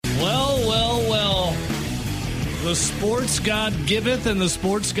The sports god giveth and the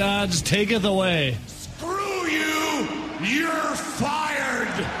sports gods taketh away. Screw you! You're fired!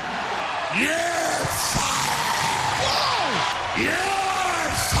 You're fired! Whoa!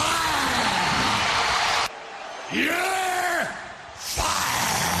 You're fired! You're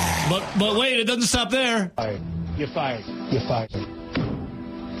fired! But wait, it doesn't stop there. You're fired. You're fired.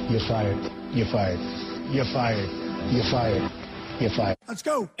 You're fired. You're fired. You're fired. You're fired. You're fired. Let's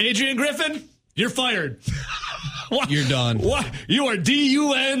go. Adrian Griffin, you're fired. You're done. What? You are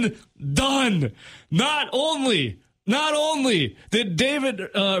DUN done. Not only did not only did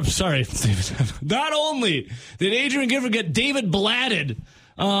Adrian Griffin get David blatted,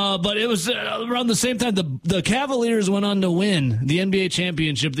 but it was around the same time the Cavaliers went on to win the NBA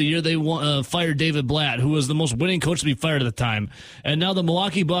championship the year they fired David Blatt, who was the most winning coach to be fired at the time. And now the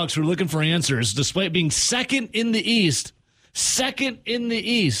Milwaukee Bucks are looking for answers, despite being second in the East,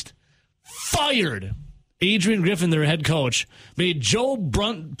 fired Adrian Griffin, their head coach, made Joe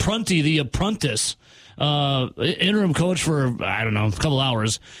Prunty, the apprentice, interim coach for, I don't know, a couple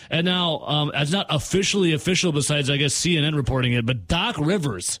hours. And now, it's not officially official besides, I guess, CNN reporting it, but Doc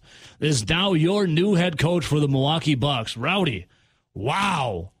Rivers is now your new head coach for the Milwaukee Bucks. Rowdy,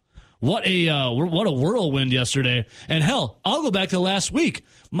 wow. What a whirlwind yesterday. And hell, I'll go back to last week.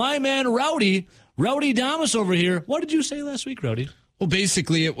 My man Rowdy Damas over here. What did you say last week, Rowdy? Well,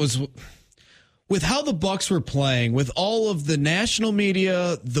 basically it was with how the Bucks were playing, with all of the national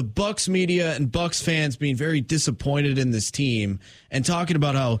media, the Bucks media, and Bucks fans being very disappointed in this team, and talking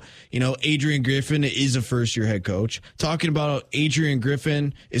about how, Adrian Griffin is a first-year head coach, talking about how Adrian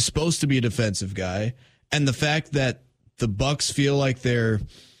Griffin is supposed to be a defensive guy, and the fact that the Bucks feel like they're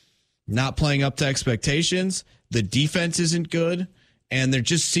not playing up to expectations, the defense isn't good, and there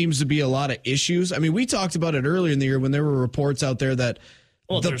just seems to be a lot of issues. I mean, we talked about it earlier in the year when there were reports out there that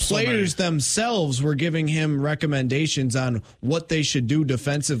the players themselves were giving him recommendations on what they should do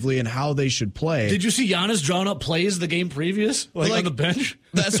defensively and how they should play. Did you see Giannis drawing up plays the game previous, like on the bench?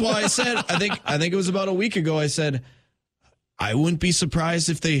 That's why I said, I think it was about a week ago, I said, I wouldn't be surprised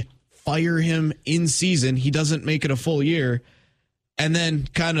if they fire him in season. He doesn't make it a full year. And then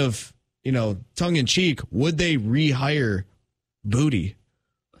kind of, tongue in cheek, would they rehire Booty?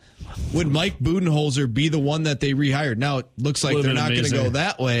 Would Mike Budenholzer be the one that they rehired? Now it looks like they're not going to go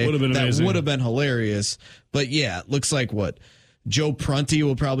that way. That would have been hilarious. But yeah, it looks like Joe Prunty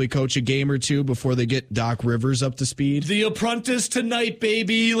will probably coach a game or two before they get Doc Rivers up to speed. The apprentice tonight,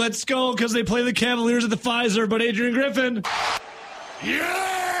 baby. Let's go, because they play the Cavaliers at the Pfizer. But Adrian Griffin, You're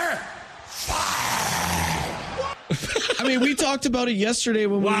fired. I mean, we talked about it yesterday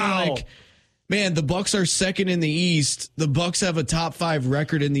when we were like, man, the Bucks are second in the East. The Bucks have a top 5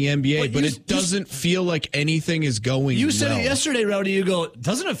 record in the NBA, but it doesn't feel like anything is going. You said it yesterday, Rowdy. You go,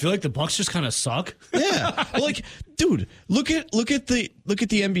 doesn't it feel like the Bucks just kind of suck? Yeah, well, dude, look at the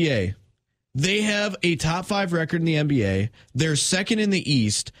NBA. They have a top 5 record in the NBA. They're second in the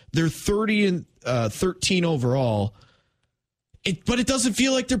East. They're 30 and 13 overall. But it doesn't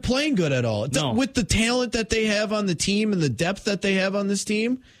feel like they're playing good at all. No. With the talent that they have on the team and the depth that they have on this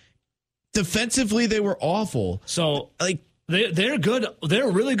team. Defensively, they were awful. So they're good.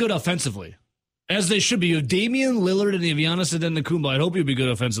 They're really good offensively, as they should be. You have Damian Lillard and Giannis Antetokounmpo. I hope you'll be good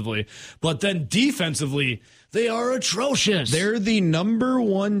offensively. But then defensively, they are atrocious. They're the number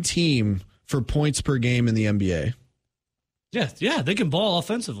 1 team for points per game in the NBA. Yeah, they can ball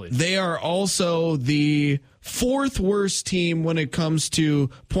offensively. They are also the 4th worst team when it comes to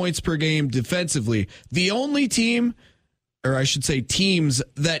points per game defensively. The only team, or I should say teams,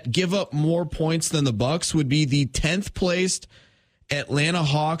 that give up more points than the Bucks would be the 10th placed Atlanta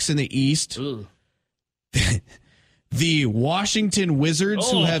Hawks in the East. The Washington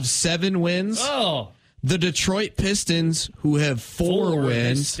Wizards, who have 7 wins. The Detroit Pistons, who have 4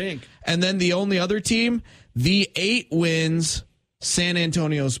 wins. And then the only other team, the 8 wins, San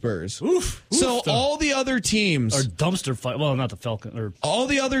Antonio Spurs. So all the other teams are dumpster fire. Well, not the Falcons. Or all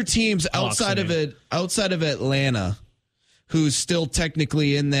the other teams outside of Atlanta, who's still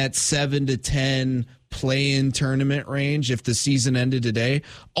technically in that 7 to 10 play-in tournament range if the season ended today.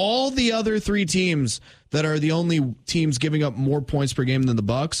 All the other 3 teams that are the only teams giving up more points per game than the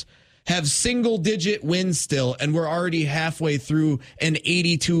Bucks have single-digit wins still, and we're already halfway through an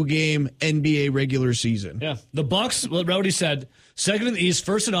 82-game NBA regular season. Yeah, the Bucks, what Rowdy said, second in the East,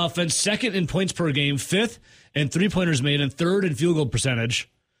 first in offense, second in points per game, 5th in three-pointers made, and 3rd in field goal percentage.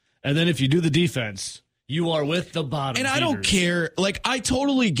 And then if you do the defense, you are with the bottom. And I don't care. I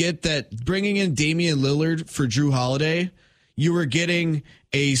totally get that bringing in Damian Lillard for Jrue Holiday, you were getting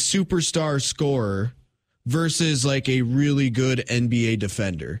a superstar scorer versus a really good NBA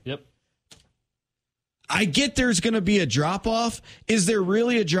defender. Yep. I get there's going to be a drop off. Is there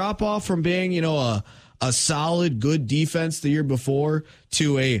really a drop off from being, a solid, good defense the year before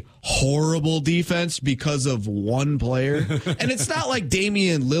to a horrible defense because of one player? And it's not like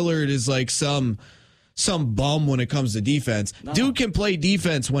Damian Lillard is like some bum when it comes to defense. No. Dude can play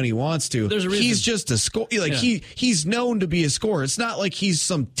defense when he wants to. There's a reason. He's just a score. Like he's known to be a scorer. It's not like he's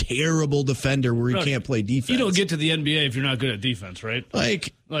some terrible defender where he can't play defense. You don't get to the NBA if you're not good at defense, right?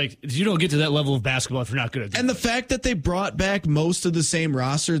 Like you don't get to that level of basketball if you're not good at defense. And the fact that they brought back most of the same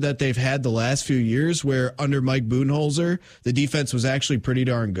roster that they've had the last few years, where under Mike Budenholzer, the defense was actually pretty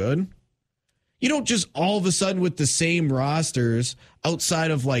darn good. You don't just all of a sudden with the same rosters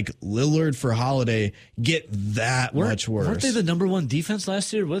outside of like Lillard for Holiday get that much worse. Weren't they the number one defense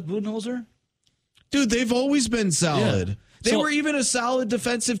last year with Budenholzer? Dude, they've always been solid. Yeah. They were even a solid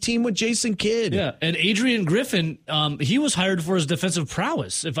defensive team with Jason Kidd. Yeah, and Adrian Griffin, he was hired for his defensive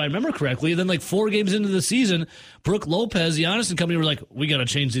prowess, if I remember correctly. Then, like 4 games into the season, Brooke Lopez, Giannis and company were like, we got to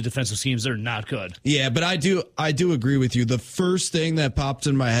change the defensive schemes. They're not good. Yeah, but I do agree with you. The first thing that popped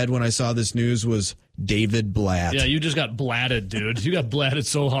in my head when I saw this news was David Blatt. Yeah, you just got blatted, dude. You got blatted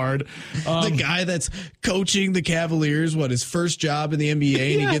so hard. The guy that's coaching the Cavaliers, his first job in the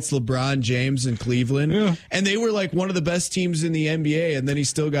NBA, and he gets LeBron James in Cleveland. Yeah. And they were like one of the best teams in the NBA, and then he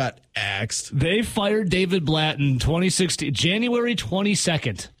still got axed. They fired David Blatt in 2016, January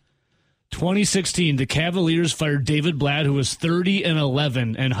 22nd. 2016, the Cavaliers fired David Blatt, who was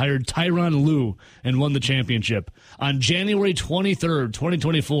 30-11, and hired Tyronn Lue and won the championship. On January 23rd,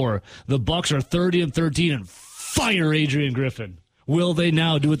 2024, the Bucks are 30-13 and fire Adrian Griffin. Will they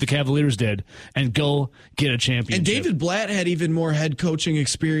now do what the Cavaliers did and go get a championship? And David Blatt had even more head coaching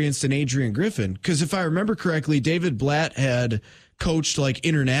experience than Adrian Griffin, because if I remember correctly, David Blatt had coached like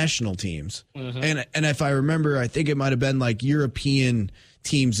international teams. Mm-hmm. And if I remember, I think it might have been like European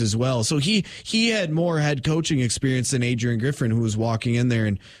teams as well. So he had more head coaching experience than Adrian Griffin, who was walking in there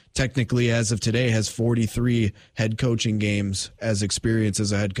and technically as of today has 43 head coaching games as experience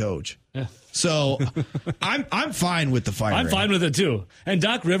as a head coach. Yeah. So I'm fine with the firing. I'm fine with it too. And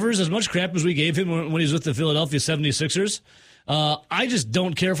Doc Rivers, as much crap as we gave him when he was with the Philadelphia 76ers, I just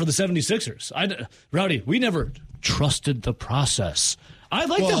don't care for the 76ers. Rowdy, we never trusted the process. I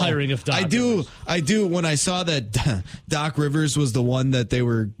like the hiring of Doc Rivers. I do. When I saw that Doc Rivers was the one that they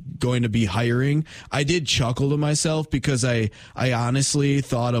were going to be hiring, I did chuckle to myself because I honestly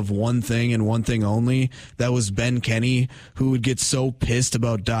thought of one thing and one thing only. That was Ben Kenny, who would get so pissed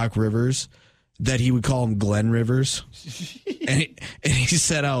about Doc Rivers that he would call him Glenn Rivers. and he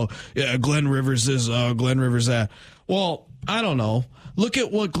said, Glenn Rivers is Glenn Rivers that. Well, I don't know. Look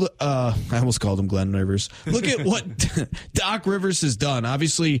at what I almost called him Glenn Rivers. Look at what Doc Rivers has done.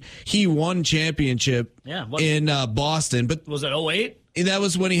 Obviously, he won championship in Boston. But was that 08? That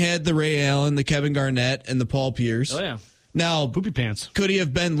was when he had the Ray Allen, the Kevin Garnett, and the Paul Pierce. Oh, yeah. Now, poopy pants. Could he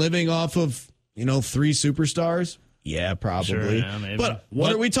have been living off of, 3 superstars? Yeah, probably. Sure, yeah, maybe. But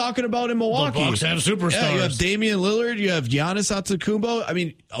what are we talking about in Milwaukee? The Bucks have superstars. Yeah, you have Damian Lillard. You have Giannis Antetokounmpo. I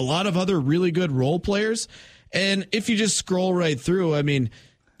mean, a lot of other really good role players. And if you just scroll right through,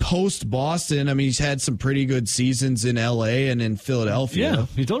 post Boston, he's had some pretty good seasons in LA and in Philadelphia. Yeah,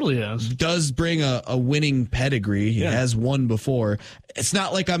 he totally has. Does bring a winning pedigree. He has won before. It's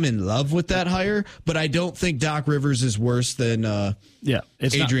not like I'm in love with that hire, but I don't think Doc Rivers is worse than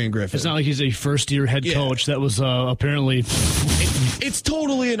Adrian Griffin. It's not like he's a first-year head coach that was apparently... It's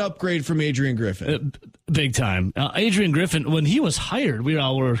totally an upgrade from Adrian Griffin. Big time. Adrian Griffin, when he was hired, we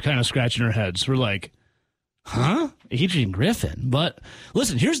all were kind of scratching our heads. We're like... Huh? Adrian Griffin. But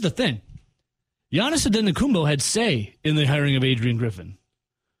listen, here's the thing. Giannis Antetokounmpo had say in the hiring of Adrian Griffin.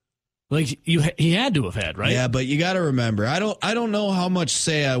 Like he had to have had, right? Yeah, but you got to remember, I don't know how much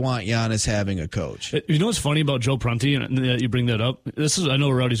say I want Giannis having a coach. You know what's funny about Joe Prunty, and you bring that up? I know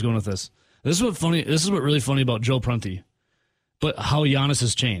where Rowdy's going with this. This is what really funny about Joe Prunty, but how Giannis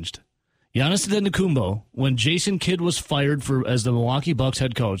has changed. Giannis Antetokounmpo, when Jason Kidd was fired as the Milwaukee Bucks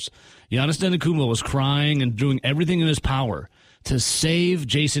head coach, Giannis Antetokounmpo was crying and doing everything in his power to save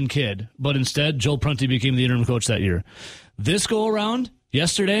Jason Kidd, but instead, Joe Prunty became the interim coach that year. This go around,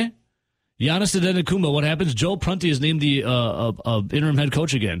 yesterday, Giannis Antetokounmpo, what happens? Joe Prunty is named the interim head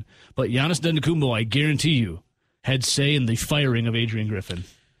coach again, but Giannis Antetokounmpo, I guarantee you, had say in the firing of Adrian Griffin.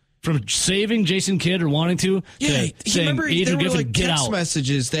 From saving Jason Kidd or wanting to saying, Adrian Griffin, get out. Text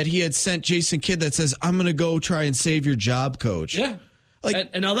messages that he had sent Jason Kidd that says, I'm going to go try and save your job, coach. Yeah.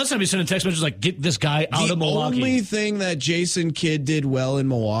 And now that's not me sending text messages like, get this guy out of Milwaukee. The only thing that Jason Kidd did well in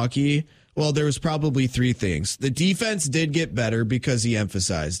Milwaukee, well, there was probably 3 things. The defense did get better because he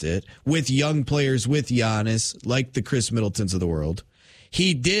emphasized it with young players, with Giannis, like the Chris Middletons of the world.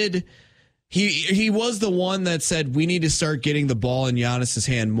 He did He was the one that said we need to start getting the ball in Giannis's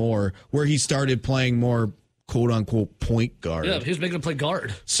hand more, where he started playing more quote-unquote point guard. Yeah, he was making him play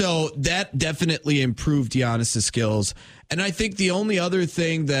guard. So that definitely improved Giannis's skills. And I think the only other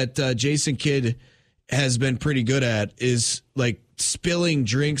thing that Jason Kidd has been pretty good at is like spilling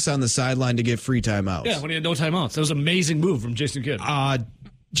drinks on the sideline to get free timeouts. Yeah, when he had no timeouts. That was an amazing move from Jason Kidd.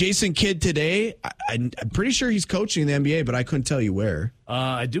 Jason Kidd today, I'm pretty sure he's coaching the NBA, but I couldn't tell you where.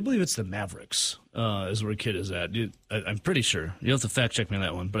 I do believe it's the Mavericks is where Kidd is at. I'm pretty sure. You'll have to fact check me on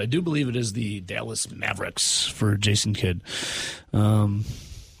that one. But I do believe it is the Dallas Mavericks for Jason Kidd. Yeah.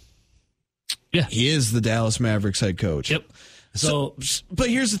 He is the Dallas Mavericks head coach. Yep. So but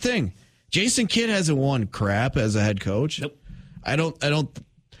here's the thing. Jason Kidd hasn't won crap as a head coach. Nope.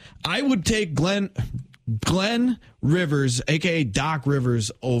 I would take Glenn Rivers, a.k.a. Doc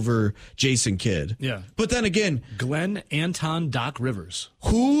Rivers, over Jason Kidd. Yeah. But then again, Glenn Anton Doc Rivers.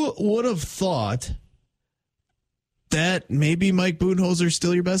 who would have thought that maybe Mike Budenholzer's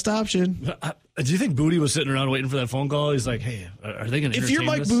still your best option? Do you think Booty was sitting around waiting for that phone call? He's like, hey, are they going to If you're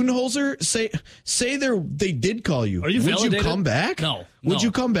Mike Budenholzer, say they did call you. Are you Would validated? you come back? No. Would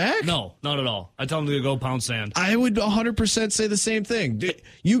you come back? No, not at all. I tell him to go pound sand. I would 100% say the same thing.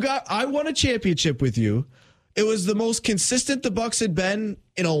 I won a championship with you. It was the most consistent the Bucks had been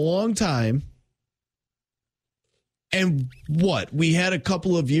in a long time. And what? We had a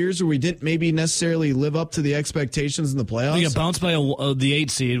couple of years where we didn't maybe necessarily live up to the expectations in the playoffs. You got bounced by the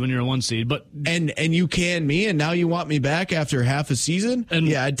 8 seed when you're a 1 seed, but and you canned me, and now you want me back after half a season? And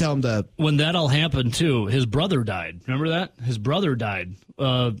yeah, I'd tell him to. When that all happened too, his brother died. Remember that? His brother died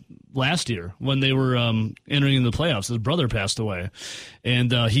last year when they were entering in the playoffs. His brother passed away,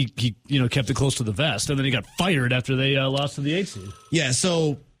 and he kept it close to the vest, and then he got fired after they lost to the 8 seed. Yeah,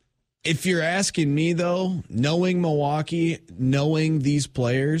 so if you're asking me, though, knowing Milwaukee, knowing these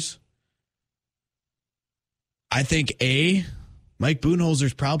players, I think Mike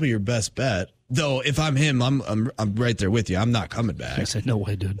Budenholzer's probably your best bet. Though if I'm him, I'm right there with you. I'm not coming back. I said no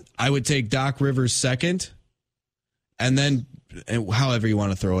way, dude. I would take Doc Rivers second, and then however you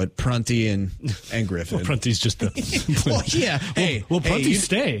want to throw it, Prunty and Griffin. Well, Prunty's just a well, yeah. Hey, will Prunty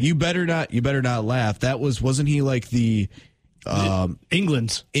stay? You better not laugh. That wasn't he like the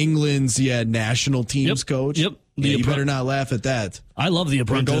England's national teams coach? Yep. Yeah, you better not laugh at that. I love the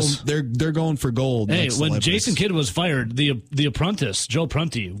Apprentice. They're going for gold. Hey, when Jason Kidd was fired, the Apprentice, Joe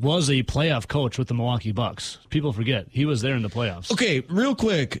Prunty, was a playoff coach with the Milwaukee Bucks. People forget he was there in the playoffs. Okay, real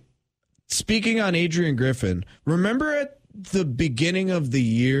quick. Speaking on Adrian Griffin, remember at the beginning of the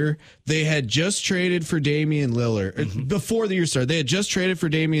year, they had just traded for Damian Lillard. Mm-hmm. Before the year started, they had just traded for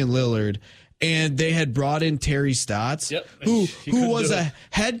Damian Lillard, and they had brought in Terry Stotts, who was a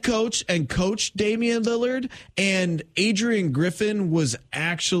head coach and coached Damian Lillard, and Adrian Griffin was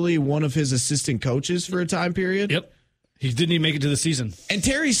actually one of his assistant coaches for a time period. Yep. He didn't even make it to the season. And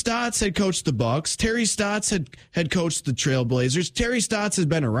Terry Stotts had coached the Bucks. Terry Stotts had coached the Trailblazers. Terry Stotts has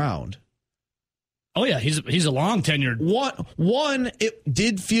been around. Oh, yeah, he's a long tenured. One, it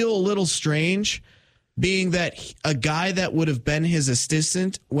did feel a little strange, being that a guy that would have been his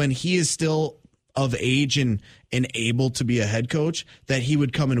assistant when he is still of age and able to be a head coach, that he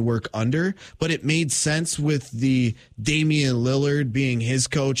would come and work under. But it made sense with the Damian Lillard being his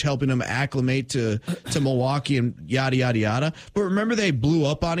coach, helping him acclimate to Milwaukee and yada, yada, yada. But remember, they blew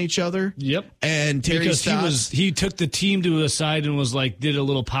up on each other? Yep. And Terry Stotts, he took the team to the side and was like, did a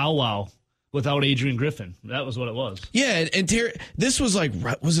little powwow without Adrian Griffin. That was what it was. Yeah, and Terry, this was like,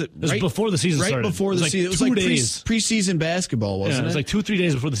 was it right before the season started? Right before the season. It was like preseason basketball, wasn't it? It was like 2-3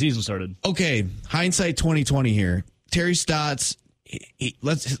 days before the season started. Okay, hindsight 2020 here. Terry Stotts,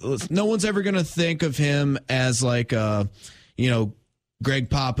 no one's ever going to think of him as like, Greg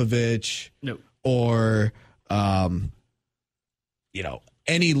Popovich, no, or,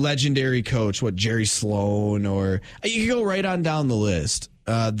 any legendary coach, Jerry Sloan, or you can go right on down the list.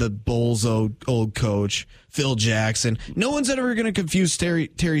 The Bulls' old coach, Phil Jackson. No one's ever going to confuse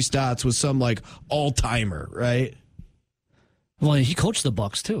Terry Stotts with some like all-timer, right? Well, he coached the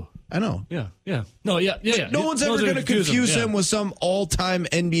Bucks too. I know. Yeah. No, yeah. No one's ever going to confuse him with some all-time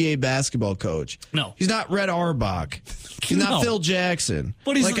NBA basketball coach. No. He's not Red Auerbach. He's not Phil Jackson.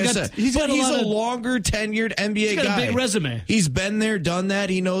 But he's a longer tenured NBA guy. He's got a big resume. He's been there, done that.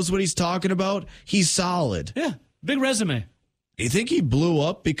 He knows what he's talking about. He's solid. Yeah, big resume. Do you think he blew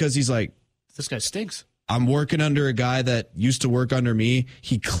up because he's like, this guy stinks? I'm working under a guy that used to work under me.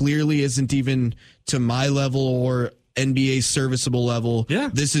 He clearly isn't even to my level or NBA serviceable level. Yeah.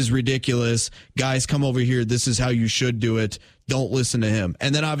 This is ridiculous. Guys, come over here. This is how you should do it. Don't listen to him.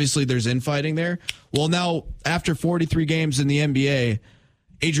 And then obviously there's infighting there. Well, now after 43 games in the NBA,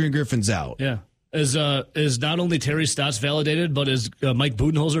 Adrian Griffin's out. Yeah. Is not only Terry Stotts validated, but is Mike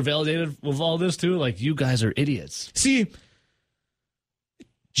Budenholzer validated with all this too? Like, you guys are idiots. See,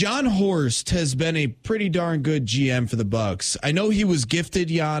 John Horst has been a pretty darn good GM for the Bucks. I know he was gifted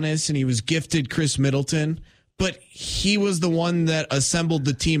Giannis and he was gifted Chris Middleton, but he was the one that assembled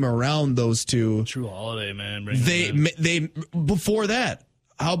the team around those two. True Holiday, man. They before that,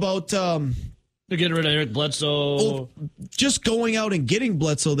 how about they're getting rid of Eric Bledsoe? Just going out and getting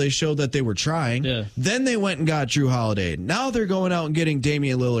Bledsoe, they showed that they were trying. Yeah. Then they went and got Drew Holiday. Now they're going out and getting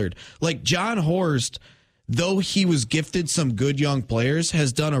Damian Lillard. Like, John Horst, though he was gifted some good young players,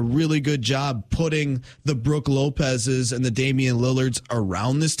 has done a really good job putting the Brook Lopez's and the Damian Lillards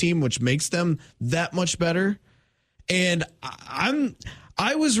around this team, which makes them that much better. And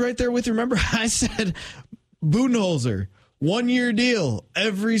I was right there with you. Remember, I said Budenholzer, 1-year deal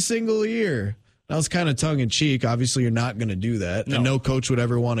every single year. That was kind of tongue in cheek. Obviously, you're not going to do that. No. And no coach would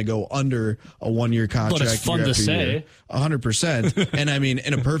ever want to go under a 1-year contract. But it's fun to say. 100%. And I mean,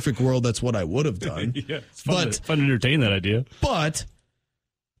 in a perfect world, that's what I would have done. Yeah, it's fun to entertain that idea. But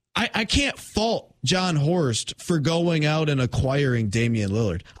I can't fault John Horst for going out and acquiring Damian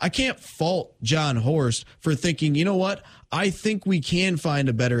Lillard. I can't fault John Horst for thinking, you know what? I think we can find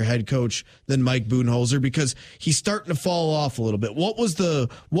a better head coach than Mike Budenholzer, because he's starting to fall off a little bit. What was the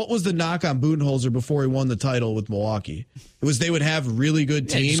knock on Budenholzer before he won the title with Milwaukee? It was they would have really good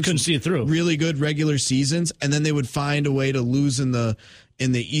teams, just couldn't see it through, really good regular seasons, and then they would find a way to lose in the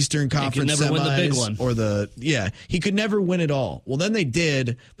Eastern Conference semis, win the big one. He could never win it all. Well, then they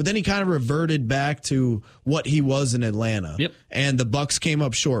did, but then he kind of reverted back to what he was in Atlanta. Yep. And the Bucks came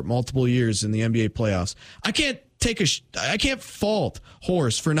up short multiple years in the NBA playoffs. I can't fault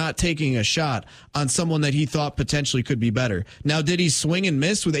Horst for not taking a shot on someone that he thought potentially could be better. Now, did he swing and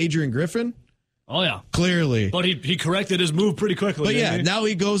miss with Adrian Griffin? Oh, yeah. Clearly. But he corrected his move pretty quickly. But yeah, now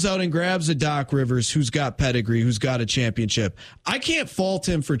he goes out and grabs a Doc Rivers who's got pedigree, who's got a championship. I can't fault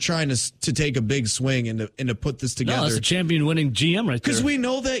him for trying to take a big swing and to put this together. No, that's a champion-winning GM right there. Because we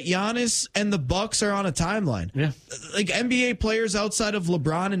know that Giannis and the Bucks are on a timeline. Yeah. Like, NBA players outside of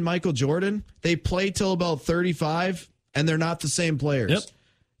LeBron and Michael Jordan, they play till about 35, and they're not the same players. Yep.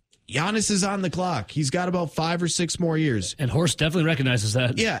 Giannis is on the clock. He's got about 5 or 6 more years. And Horst definitely recognizes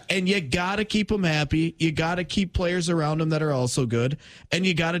that. Yeah, and you got to keep him happy. You got to keep players around him that are also good. And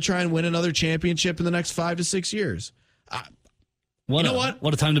you got to try and win another championship in the next 5 to 6 years. You know what?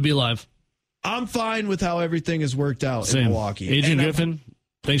 What a time to be alive. I'm fine with how everything has worked out in Milwaukee. Adrian Griffin,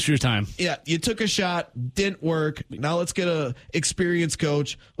 thanks for your time. Yeah, you took a shot, didn't work. Now let's get a experienced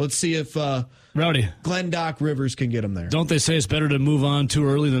coach. Let's see if Rowdy Glenn Doc Rivers can get him there. Don't they say it's better to move on too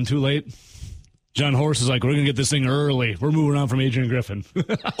early than too late? John Horst is like, we're going to get this thing early. We're moving on from Adrian Griffin.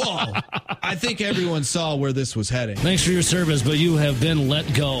 Oh, I think everyone saw where this was heading. Thanks for your service, but you have been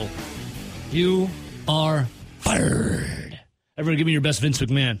let go. You are fired. Everyone give me your best Vince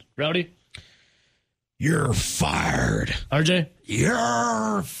McMahon. Rowdy? You're fired. RJ?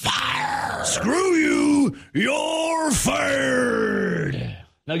 You're fired. Screw you. You're fired.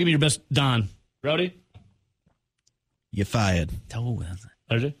 Now give me your best Don. Rowdy? You fired.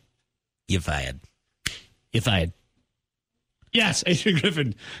 RJ? You fired. You fired. Yes, Adrian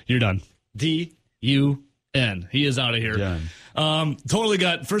Griffin. You're done. D-U-N. He is out of here. Done. Totally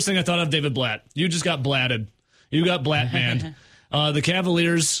got, first thing I thought of, David Blatt. You just got blatted. You got Blatt-manned. The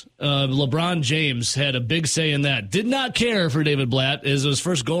Cavaliers, LeBron James had a big say in that. Did not care for David Blatt as his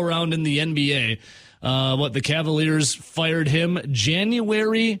first go-around in the NBA. The Cavaliers fired him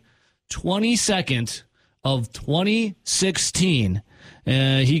January 22nd of 2016.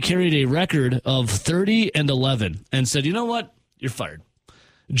 He carried a record of 30-11 and said, you know what? You're fired.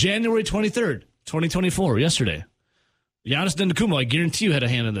 January 23rd, 2024, yesterday. Giannis Antetokounmpo, I guarantee you had a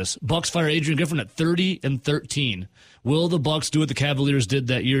hand in this. Bucks fire Adrian Griffin at 30-13. Will the Bucks do what the Cavaliers did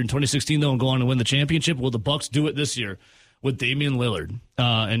that year in 2016, though, and go on and win the championship? Will the Bucks do it this year with Damian Lillard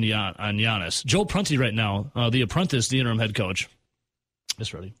and Giannis? Joe Prunty right now, the apprentice, the interim head coach.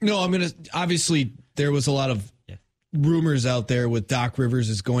 It's ready. No, I'm going to – obviously, there was a lot of rumors out there with Doc Rivers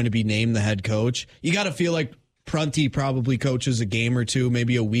is going to be named the head coach. You got to feel like Prunty probably coaches a game or two,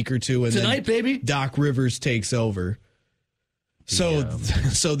 maybe a week or two, and tonight, then baby, Doc Rivers takes over. So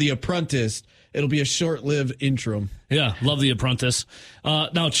the apprentice, it'll be a short-lived interim. Yeah, love the apprentice.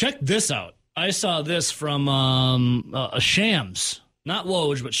 Now check this out. I saw this from Shams, not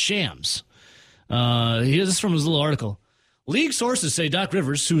Woj, but Shams. Here's this from his little article. League sources say Doc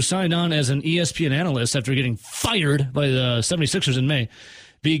Rivers, who signed on as an ESPN analyst after getting fired by the 76ers in May,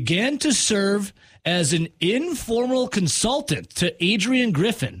 began to serve as an informal consultant to Adrian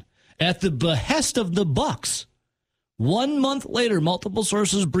Griffin at the behest of the Bucks. 1 month later, multiple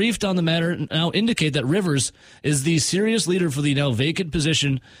sources briefed on the matter now indicate that Rivers is the serious leader for the now vacant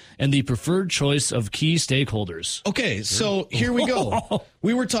position and the preferred choice of key stakeholders. Okay, so here we go.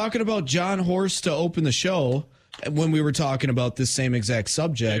 We were talking about John Horst to open the show when we were talking about this same exact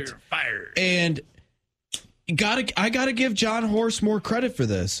subject. Fired. And I gotta give John Horst more credit for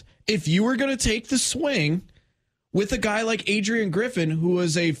this. If you were going to take the swing with a guy like Adrian Griffin, who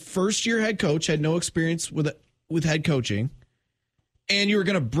was a first-year head coach, had no experience with head coaching, and you were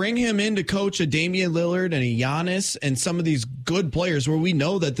going to bring him in to coach a Damian Lillard and a Giannis and some of these good players where we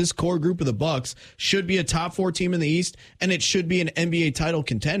know that this core group of the Bucks should be a top 4 team in the East and it should be an NBA title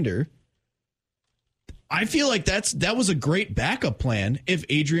contender. I feel like that was a great backup plan if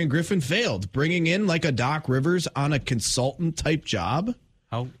Adrian Griffin failed, bringing in like a Doc Rivers on a consultant type job.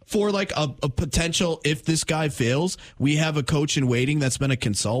 For like a potential, if this guy fails, we have a coach in waiting that's been a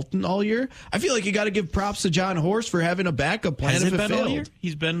consultant all year. I feel like you got to give props to John Horst for having a backup plan. Has if it been failed. all year?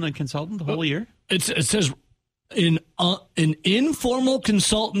 He's been a consultant the whole year? It says an informal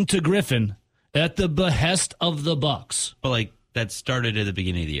consultant to Griffin at the behest of the Bucks. But like that started at the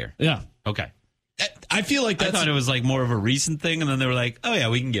beginning of the year. Yeah. Okay. I feel like I thought it was like more of a recent thing, and then they were like, "Oh yeah,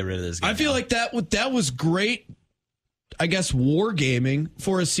 we can get rid of this guy." I feel like that was great. I guess wargaming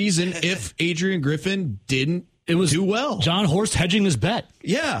for a season if Adrian Griffin didn't do well. John Horst hedging his bet.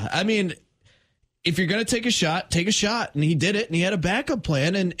 Yeah, I mean, if you're going to take a shot, and he did it, and he had a backup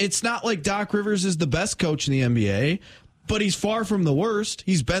plan, and it's not like Doc Rivers is the best coach in the NBA, but he's far from the worst.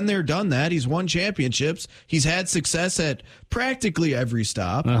 He's been there, done that. He's won championships. He's had success at practically every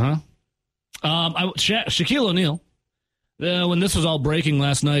stop. Shaquille O'Neal, when this was all breaking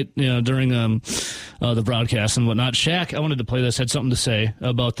last night, during the broadcast and whatnot, Shaq, I wanted to play this, had something to say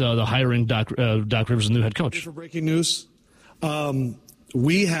about the hiring Doc Rivers' new head coach. For breaking news,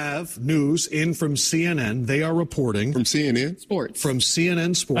 we have news in from CNN. They are reporting from CNN Sports. From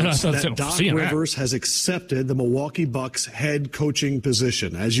CNN Sports that Doc CNN. Rivers has accepted the Milwaukee Bucks head coaching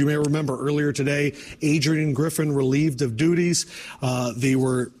position. As you may remember, earlier today, Adrian Griffin relieved of duties. They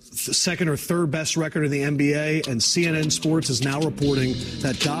were second or third best record in the NBA, and CNN Sports is now reporting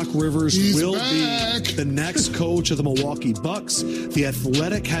that Doc Rivers will be the next coach of the Milwaukee Bucks. The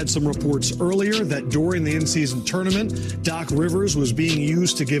Athletic had some reports earlier that during the in-season tournament, Doc Rivers was being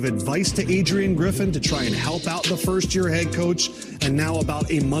used to give advice to Adrian Griffin to try and help out the first-year head coach, and now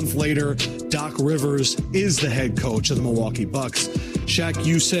about a month later, Doc Rivers is the head coach of the Milwaukee Bucks. Shaq,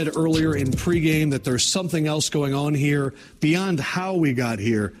 you said earlier in pregame that there's something else going on here beyond how we got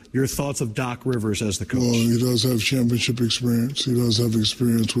here. Your thoughts of Doc Rivers as the coach? Well, he does have championship experience. He does have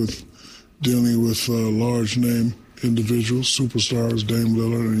experience with dealing with large-name individuals, superstars, Dame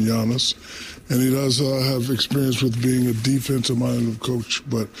Lillard and Giannis. And he does have experience with being a defensive-minded coach.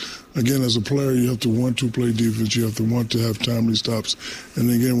 But, again, as a player, you have to want to play defense. You have to want to have timely stops. And,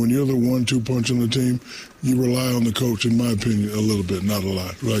 again, when you're the 1-2 punch on the team, you rely on the coach, in my opinion, a little bit, not a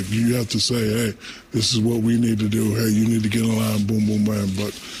lot. Like, you have to say, hey, this is what we need to do. Hey, you need to get in line, boom, boom, bam.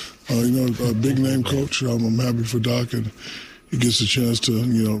 But, a big-name coach, I'm happy for Doc, and he gets a chance to,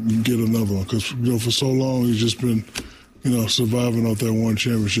 get another one. Because, for so long, he's just been surviving off that one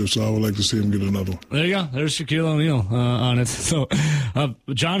championship, so I would like to see him get another one. There you go. There's Shaquille O'Neal on it. So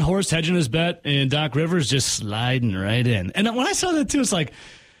John Horst hedging his bet, and Doc Rivers just sliding right in. And when I saw that, too, it's like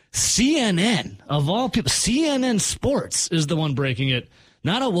CNN, of all people, CNN Sports is the one breaking it.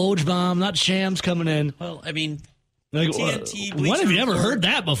 Not a Woj bomb, not Shams coming in. Well, I mean, like, TNT, when have you ever heard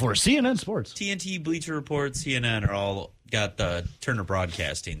that before? CNN Sports. TNT, Bleacher Report, CNN are all got the Turner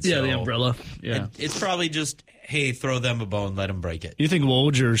Broadcasting. So yeah, the umbrella. Yeah. It's probably just, hey, throw them a bone, let them break it. You think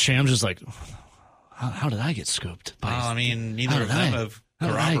Woj or Shams is like, how did I get scooped? I mean, neither of them have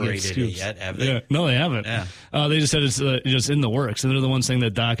corroborated it yet, have they? Yeah. No, they haven't. Yeah. They just said it's just in the works, and they're the ones saying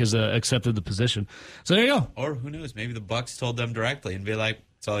that Doc has accepted the position. So there you go. Or who knows? Maybe the Bucks told them directly and be like,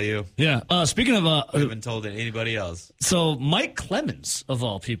 it's all you. Yeah. Speaking of... I haven't told anybody else. So Mike Clemens, of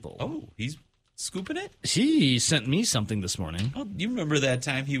all people. Oh, he's scooping it? He sent me something this morning. Oh, you remember that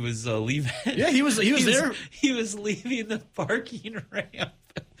time he was leaving? Yeah, he was there. He was leaving the parking ramp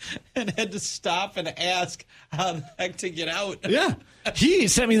and had to stop and ask how the heck to get out. Yeah. He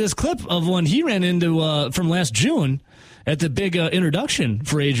sent me this clip of one he ran into from last June at the big introduction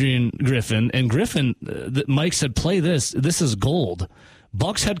for Adrian Griffin. And Griffin, Mike said, play this. This is gold.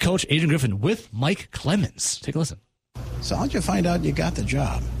 Bucks head coach Adrian Griffin with Mike Clemens. Take a listen. So how'd you find out you got the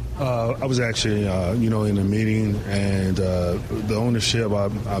job? I was actually, in a meeting, and the ownership,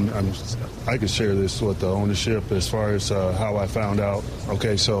 I could share this with the ownership as far as how I found out.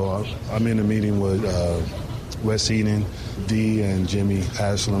 Okay, so I'm in a meeting with Wes Eden, Dee, and Jimmy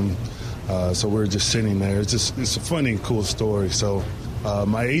Haslam. So we're just sitting there. It's a funny, cool story. So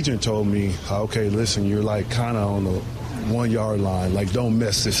my agent told me, okay, listen, you're like kind of on the 1 yard line, like don't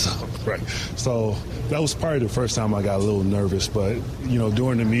mess this up, right? So that was probably the first time I got a little nervous, but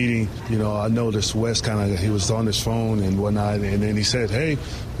during the meeting, I noticed Wes he was on his phone and whatnot, and then he said, hey,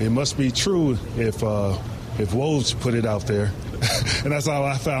 it must be true if Woj put it out there. And that's how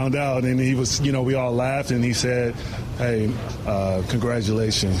I found out. And he was, we all laughed, and he said, hey,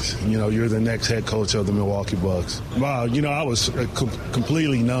 congratulations. You're the next head coach of the Milwaukee Bucks. Wow, I was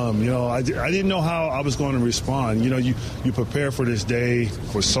completely numb. I didn't know how I was going to respond. You prepare for this day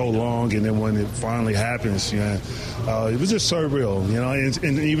for so long, and then when it finally happens, it was just surreal,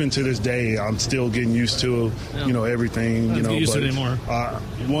 and even to this day, I'm still getting used to, everything, Not used to it anymore.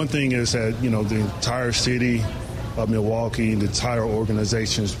 One thing is that, the entire city of Milwaukee, the entire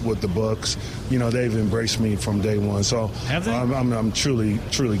organizations with the Bucks, they've embraced me from day one. So have they? I'm truly,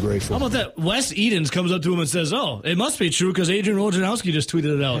 truly grateful. How about that? Wes Edens comes up to him and says, oh, it must be true because Adrian Wojnarowski just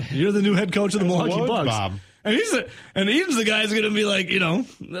tweeted it out. You're the new head coach of the Milwaukee Bucks. Bob. And Edens the guy's going to be like, I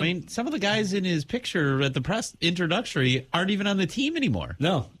mean, some of the guys in his picture at the press introductory aren't even on the team anymore.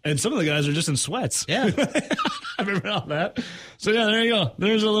 No. And some of the guys are just in sweats. Yeah. I remember all that. So, yeah, there you go.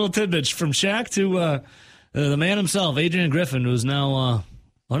 There's a little tidbit from Shaq to the man himself, Adrian Griffin, who's now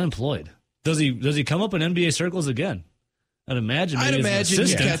unemployed. Does he come up in NBA circles again? I'd imagine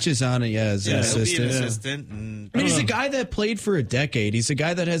he catches on it, as an assistant. He'll be an assistant. He's a guy that played for a decade. He's a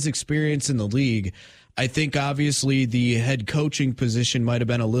guy that has experience in the league. I think obviously the head coaching position might have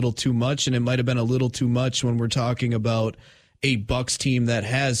been a little too much, and it might have been a little too much when we're talking about a Bucks team that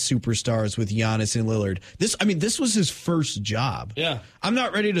has superstars with Giannis and Lillard. This was his first job. Yeah. I'm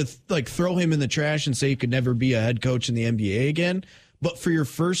not ready to throw him in the trash and say he could never be a head coach in the NBA again. But for your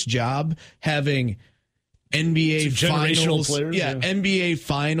first job, having NBA finals, players, NBA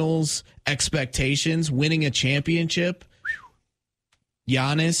finals expectations, winning a championship,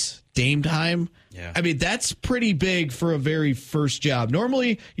 Giannis, Dame time. Yeah. That's pretty big for a very first job.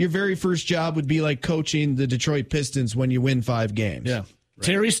 Normally, your very first job would be like coaching the Detroit Pistons when you win 5 games. Yeah. Right.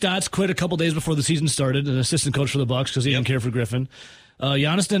 Terry Stotts quit a couple days before the season started, an assistant coach for the Bucks because he didn't care for Griffin.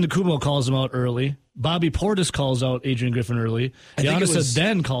 Giannis Antetokounmpo calls him out early. Bobby Portis calls out Adrian Griffin early. Giannis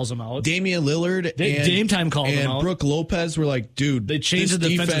then calls him out. Damian Lillard and Dame time called him out. And Brook Lopez were like, dude, they changed the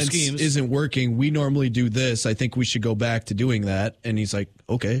defensive schemes. Isn't working. We normally do this. I think we should go back to doing that. And he's like,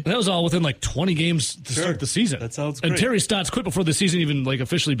 okay. And that was all within 20 games to start the season. That sounds great. And Terry Stotts quit before the season even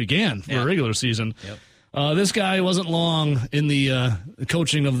officially began for a regular season. Yep. This guy wasn't long in the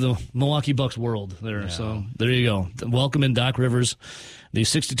coaching of the Milwaukee Bucks world there. Yeah. So there you go. Welcome in Doc Rivers, the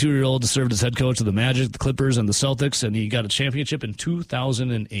 62-year-old served as head coach of the Magic, the Clippers, and the Celtics, and he got a championship in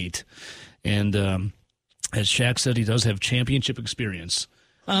 2008. And as Shaq said, he does have championship experience.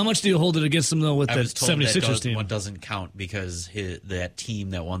 How much do you hold it against him, though, with that 76ers team? One doesn't count because that team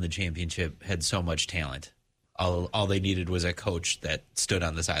that won the championship had so much talent. All they needed was a coach that stood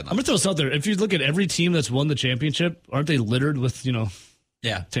on the sideline. I'm going to throw this out there. If you look at every team that's won the championship, aren't they littered with,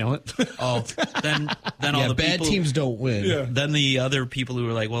 talent? Oh, then all the bad teams don't win. Yeah. Then the other people who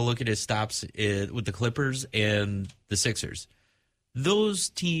were like, well, look at his stops with the Clippers and the Sixers. Those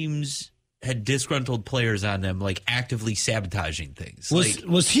teams had disgruntled players on them, actively sabotaging things.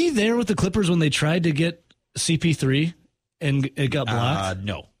 Was he there with the Clippers when they tried to get CP3? And it got blocked?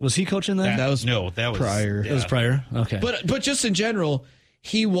 No. Was he coaching that? That was prior. That was prior? Okay. But just in general,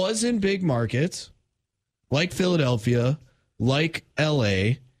 he was in big markets like Philadelphia, like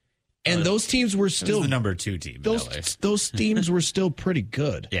L.A., and those teams were still the number 2 team in LA. Those teams were still pretty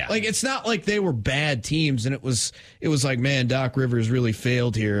good. Yeah. It's not like they were bad teams, and it was like, man, Doc Rivers really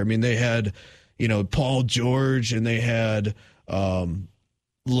failed here. They had, Paul George, and they had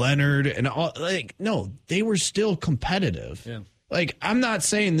Leonard, and all. No, they were still competitive. Yeah. I'm not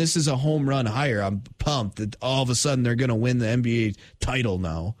saying this is a home run hire. I'm pumped that all of a sudden they're going to win the NBA title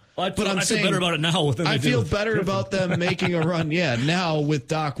now. I feel better about it now. I feel better about them making a run, now with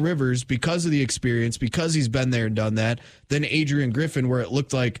Doc Rivers because of the experience, because he's been there and done that, than Adrian Griffin, where it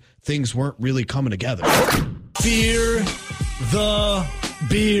looked like things weren't really coming together. Fear the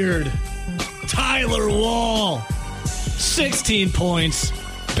beard. Tyler Wall, 16 points,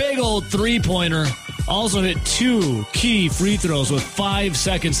 big old three-pointer. Also hit 2 key free throws with 5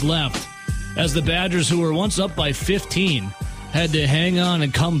 seconds left as the Badgers, who were once up by 15, had to hang on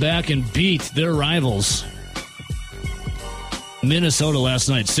and come back and beat their rivals. Minnesota last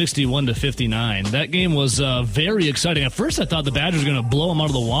night, 61-59. That game was very exciting. At first, I thought the Badgers were going to blow them out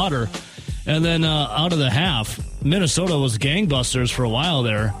of the water. And then out of the half, Minnesota was gangbusters for a while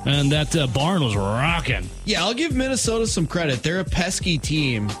there, and that barn was rocking. Yeah, I'll give Minnesota some credit. They're a pesky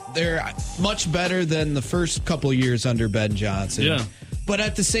team. They're much better than the first couple of years under Ben Johnson. Yeah. But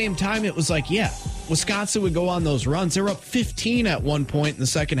at the same time, it was like, Wisconsin would go on those runs. They were up 15 at one point in the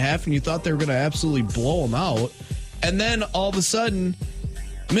second half, and you thought they were going to absolutely blow them out. And then all of a sudden,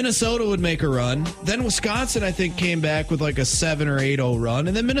 Minnesota would make a run. Then Wisconsin, I think, came back with like a 7 or 8-0 run.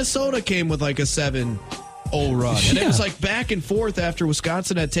 And then Minnesota came with like a 7-0 run. And it was like back and forth after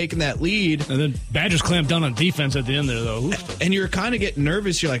Wisconsin had taken that lead. And then Badgers clamped down on defense at the end there, though. And you're kind of getting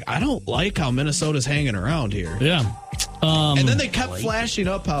nervous. You're like, I don't like how Minnesota's hanging around here. Yeah. And then they kept flashing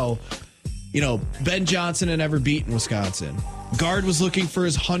up how, Ben Johnson had never beaten Wisconsin. Gard was looking for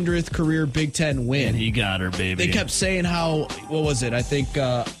his 100th career Big Ten win. And he got her, baby. They kept saying how, what was it? I think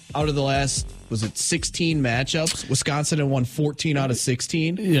out of the last, 16 matchups, Wisconsin had won 14 out of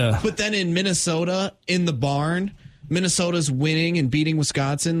 16. Yeah. But then in Minnesota, in the barn, Minnesota's winning and beating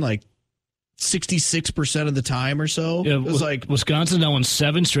Wisconsin like 66% of the time or so. Yeah, it was like Wisconsin now won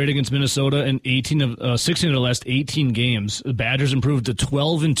 7 straight against Minnesota and 16 of the last 18 games. The Badgers improved to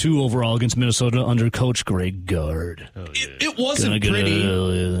 12-2 overall against Minnesota under Coach Greg Gard. It wasn't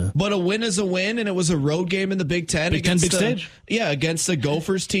pretty, but a win is a win, and it was a road game in the Big Ten. Big stage? Yeah, against the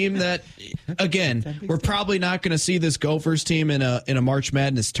Gophers team that, again, we're probably not going to see this Gophers team in a March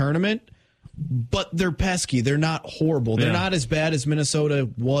Madness tournament. But they're pesky. They're not horrible. They're not as bad as Minnesota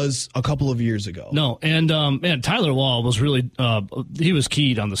was a couple of years ago. No, and Tyler Wall was really he was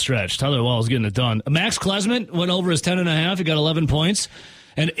keyed on the stretch. Tyler Wall was getting it done. Max Klesmit went over his 10.5. He got 11 points.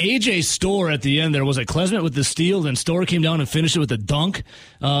 And AJ Storr at the end there was a Klesmit with the steal, then Storr came down and finished it with a dunk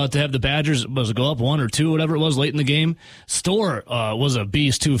to have the Badgers go up 1 or 2, whatever it was, late in the game. Storr was a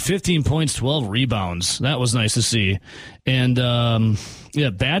beast too, 15 points, 12 rebounds. That was nice to see. And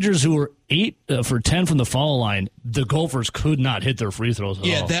Badgers who were 8 for 10 from the foul line. The Gophers could not hit their free throws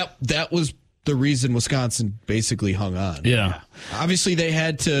at all. that was the reason Wisconsin basically hung on. Yeah, obviously they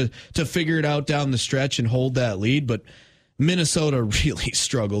had to figure it out down the stretch and hold that lead, but Minnesota really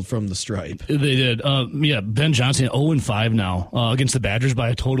struggled from the stripe. They did. Ben Johnson 0-5 now against the Badgers by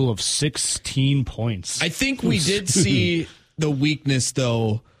a total of 16 points. I think we did see the weakness,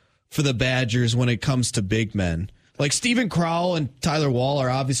 though, for the Badgers when it comes to big men. Like Steven Crowell and Tyler Wall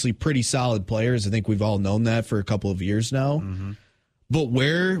are obviously pretty solid players. I think we've all known that for a couple of years now. Mm-hmm. But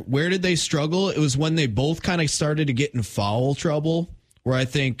where did they struggle? It was when they both kind of started to get in foul trouble, where I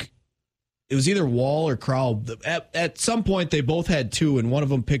think it was either Wall or Crowell. At some point, they both had 2, and one of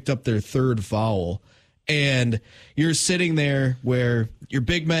them picked up their 3rd foul. And you're sitting there where your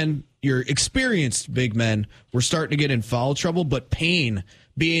big men, your experienced big men, were starting to get in foul trouble, but Payne,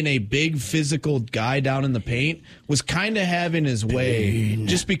 being a big physical guy down in the paint, was kind of having his way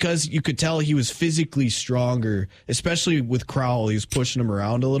just because you could tell he was physically stronger, especially with Crowell. He was pushing him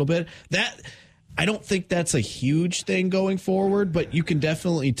around a little bit. I don't think that's a huge thing going forward, but you can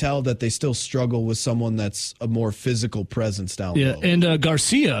definitely tell that they still struggle with someone that's a more physical presence down low. And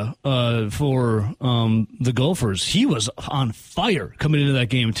Garcia for the Gophers, he was on fire coming into that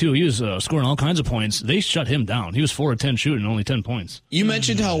game, too. He was scoring all kinds of points. They shut him down. He was 4 of 10 shooting, only 10 points. You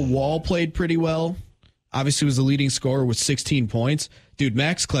mentioned how Wall played pretty well. Obviously was the leading scorer with 16 points. Dude,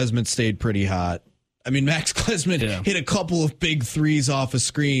 Max Klesmit stayed pretty hot. I mean, Max Klesmit hit a couple of big threes off of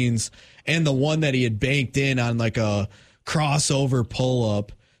screens, and the one that he had banked in on like a crossover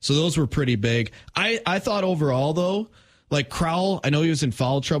pull-up. So those were pretty big. I thought overall, though, like Crowell, I know he was in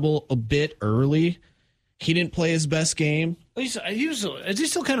foul trouble a bit early. He didn't play his best game. Is he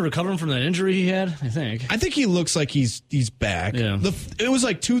still kind of recovering from that injury he had, I think he looks like he's back. Yeah. It was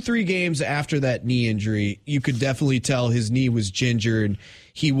like 2-3 games after that knee injury. You could definitely tell his knee was ginger, and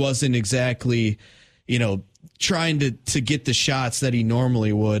he wasn't exactly trying to get the shots that he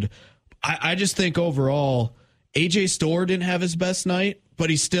normally would. I just think overall, AJ Storr didn't have his best night, but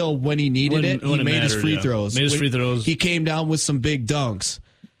he still, when he needed he made his free throws. He came down with some big dunks.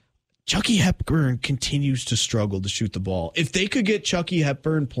 Chucky Hepburn continues to struggle to shoot the ball. If they could get Chucky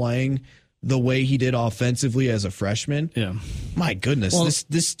Hepburn playing the way he did offensively as a freshman, my goodness,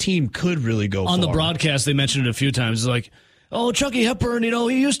 this team could really go far. On the broadcast, they mentioned it a few times. It's like, oh, Chucky Hepburn,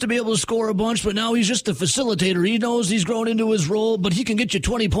 he used to be able to score a bunch, but now he's just a facilitator. He knows he's grown into his role, but he can get you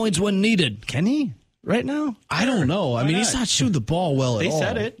 20 points when needed. Can he? right now? I don't know. I mean, he's not shooting the ball well at all. They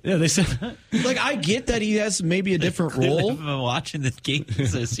said it. Yeah, they said. Like, I get that he has maybe a different role. I've been watching the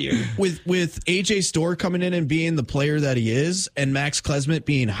games this year. With AJ Storr coming in and being the player that he is, and Max Klesmit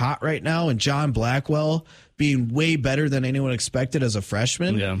being hot right now, and John Blackwell being way better than anyone expected as a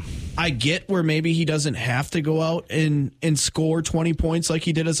freshman. Yeah. I get where maybe he doesn't have to go out and score 20 points like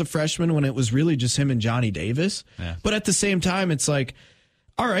he did as a freshman when it was really just him and Johnny Davis. Yeah. But at the same time, it's like,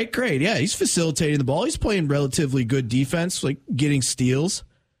 all right, great. Yeah, he's facilitating the ball. He's playing relatively good defense, like getting steals.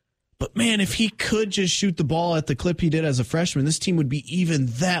 But, man, if he could just shoot the ball at the clip he did as a freshman, this team would be even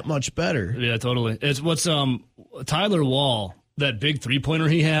that much better. Yeah, totally. It's what's Tyler Wall, that big three-pointer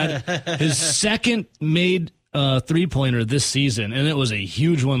he had, his second made three-pointer this season, and it was a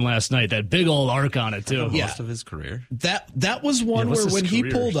huge one last night. That big old arc on it, too. Most of his career. That was one what's where his when he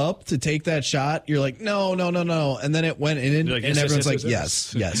career? pulled up to take that shot, you're like, no. And then it went in, You're like, and yes, everyone's yes, like,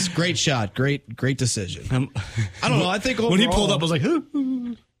 yes, yes. Great shot. Great decision. I don't know. I think overall, When he pulled up, I was like, "Huh?"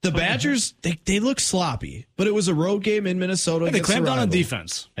 the Badgers, they look sloppy, but it was a road game in Minnesota. They against clamped a down on rival.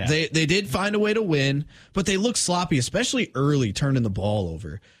 defense. Yeah. They did find a way to win, but they look sloppy, especially early, turning the ball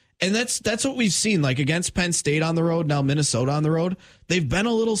over. And that's what we've seen, like against Penn State on the road, now Minnesota on the road. They've been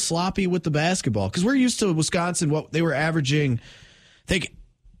a little sloppy with the basketball because we're used to Wisconsin, what they were averaging, I think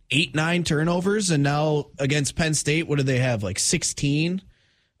 8-9 turnovers, and now against Penn State, what do they have, like 16?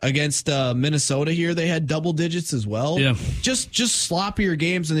 Against Minnesota here, they had double digits as well. Yeah. Just sloppier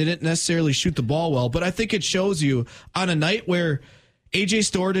games, and they didn't necessarily shoot the ball well. But I think it shows you on a night where AJ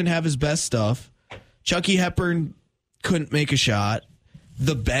Storr didn't have his best stuff, Chucky Hepburn couldn't make a shot.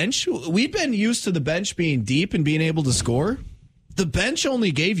 The bench, we've been used to the bench being deep and being able to score. The bench only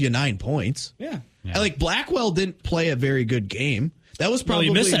gave you 9 points. Yeah. Like Blackwell didn't play a very good game. That was Well, probably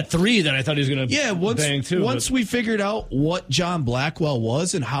you missed that three that I thought he was going to bang, too. Once we figured out what John Blackwell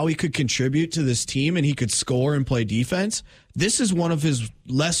was and how he could contribute to this team and he could score and play defense, this is one of his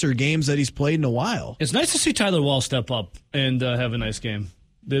lesser games that he's played in a while. It's nice to see Tyler Wall step up and have a nice game.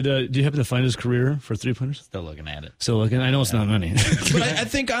 Do you happen to find his career for three-pointers? Still looking at it. Still looking. I know it's not many. But I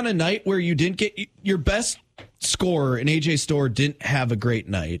think on a night where you didn't get your best scorer and AJ Storr didn't have a great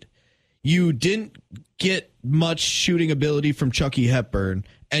night, you didn't get much shooting ability from Chucky Hepburn,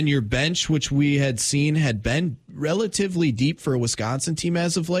 and your bench, which we had seen had been relatively deep for a Wisconsin team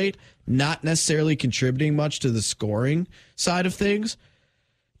as of late, not necessarily contributing much to the scoring side of things.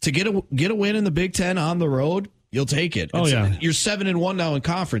 To get a win in the Big Ten on the road, you'll take it. Oh, yeah. You're 7-1 now in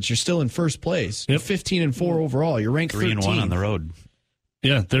conference. You're still in first place. Yep. 15-4 overall. You're ranked 3-1 13 on the road.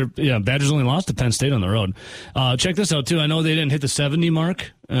 Yeah, Badgers only lost to Penn State on the road. Check this out too. I know they didn't hit the 70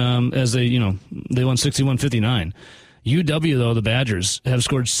 mark as they won 61-59. UW though, the Badgers have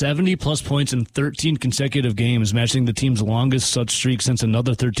scored 70 plus points in 13 consecutive games, matching the team's longest such streak since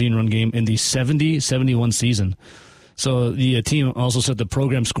another 13-run game in the 70-71 season. So the team also set the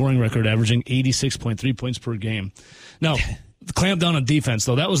program scoring record, averaging 86.3 points per game. Now, clamp down on defense,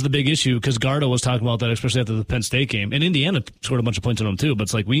 though. That was the big issue because Garda was talking about that, especially after the Penn State game. And Indiana scored a bunch of points on them, too. But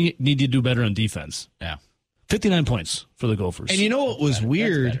it's like, we need to do better on defense. Yeah. 59 points for the Gophers. And you know what was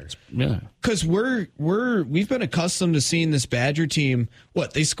weird? Yeah. Because we've been accustomed to seeing this Badger team.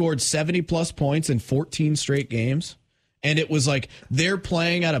 They scored 70-plus points in 14 straight games. And it was like they're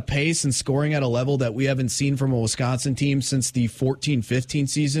playing at a pace and scoring at a level that we haven't seen from a Wisconsin team since the 14-15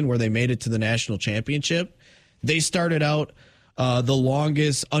 season where they made it to the national championship. They started out the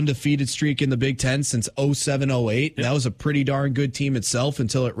longest undefeated streak in the Big Ten since 07-08. That was a pretty darn good team itself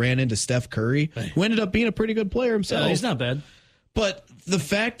until it ran into Steph Curry, who ended up being a pretty good player himself. Yeah, he's not bad. But the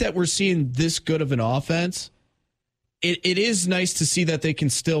fact that we're seeing this good of an offense, it is nice to see that they can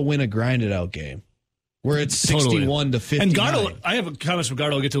still win a grinded-out game. Where it's 61-59. And Gardo, I have comments from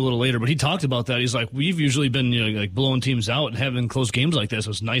Gardo I'll get to a little later, but he talked about that. He's like, we've usually been like blowing teams out and having close games like this. It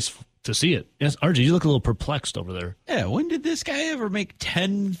was nice to see it. Yes, RJ, you look a little perplexed over there. Yeah, when did this guy ever make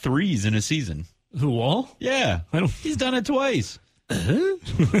 10 threes in a season? Who, Wall? Yeah, he's done it twice.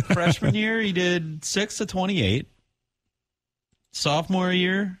 Freshman year, he did 6 of 28. Sophomore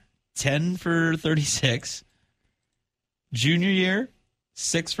year, 10 for 36. Junior year,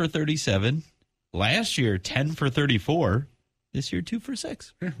 6 for 37. Last year, 10 for 34. This year, 2 for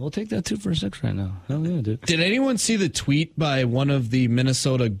 6. Yeah, we'll take that 2 for 6 right now. Hell yeah, dude. Did anyone see the tweet by one of the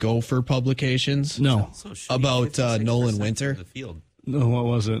Minnesota Gopher publications? No. About Nolan Winter? The field. No, what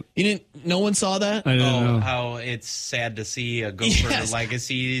was it? You didn't? No one saw that? I didn't know. How it's sad to see a Gopher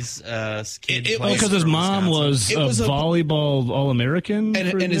Legacy's kid play because his for mom Wisconsin. was a volleyball All-American. And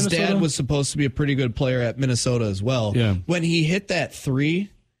his Minnesota? dad was supposed to be a pretty good player at Minnesota as well. Yeah. When he hit that three,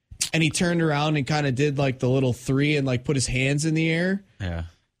 and he turned around and kind of did like the little three and like put his hands in the air. Yeah.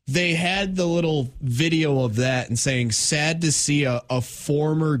 they had the little video of that and saying, sad to see a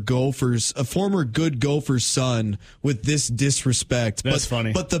former good Gophers son with this disrespect. That's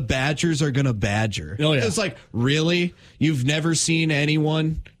funny. But the Badgers are going to badger. Oh, yeah. It's like, really? You've never seen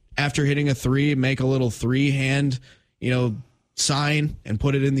anyone after hitting a three make a little three-hand, sign and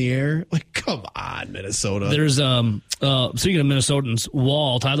put it in the air? Like, come on, Minnesota. There's speaking of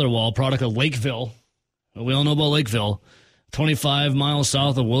Minnesotans, Tyler Wall, product of Lakeville. We all know about Lakeville. 25 miles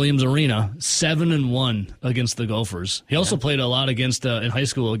south of Williams Arena, 7-1 against the Gophers. He also played a lot against in high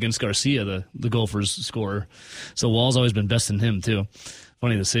school against Garcia, the Gophers scorer. So Wall's always been besting him too.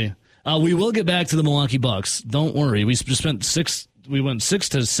 Funny to see. We will get back to the Milwaukee Bucks. Don't worry. We just spent 6. We went 6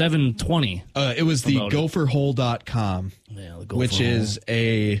 to 7:20. It was the gopherhole.com, which is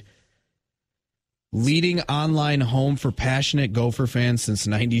a leading online home for passionate Gopher fans since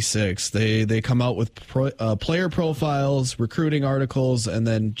 '96. They come out with player profiles, recruiting articles, and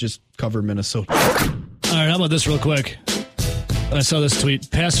then just cover Minnesota. All right, how about this real quick? I saw this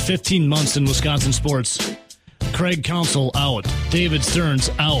tweet. Past 15 months in Wisconsin sports. Craig Counsell out. David Stearns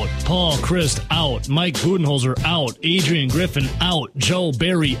out. Paul Christ out. Mike Budenholzer out. Adrian Griffin out. Joe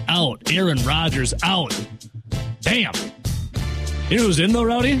Barry out. Aaron Rodgers out. Damn. You know who's in though,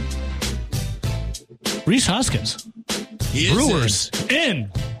 Rowdy? Rhys Hoskins. Brewers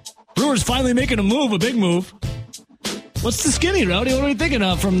in. Brewers finally making a move, a big move. What's the skinny, Rowdy? What are we thinking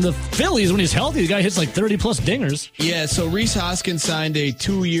of from the Phillies when he's healthy? The guy hits like 30-plus dingers. Yeah, so Rhys Hoskins signed a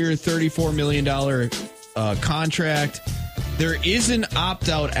 2-year, $34 million contract. There is an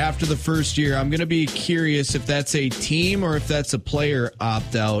opt-out after the first year. I'm going to be curious if that's a team or if that's a player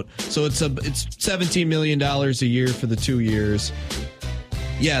opt-out. So it's $17 million a year for the 2 years.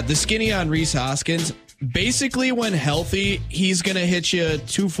 Yeah, the skinny on Rhys Hoskins, basically when healthy, he's going to hit you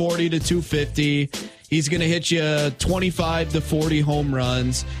 240 to 250. He's going to hit you 25 to 40 home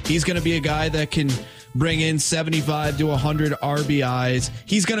runs. He's going to be a guy that can bring in 75 to 100 RBIs.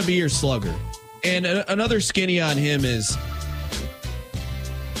 He's going to be your slugger. And another skinny on him is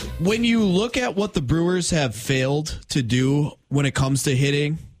when you look at what the Brewers have failed to do when it comes to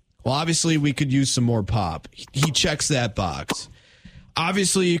hitting, well, obviously we could use some more pop. He checks that box.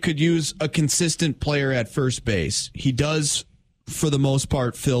 Obviously, you could use a consistent player at first base. He does, for the most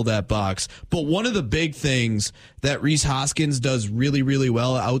part, fill that box. But one of the big things that Rhys Hoskins does really, really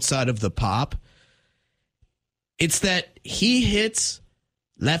well outside of the pop, it's that he hits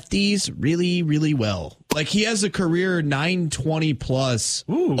lefties really, really well. Like, he has a career 920 plus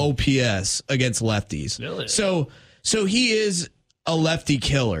OPS against lefties. Really? So he is a lefty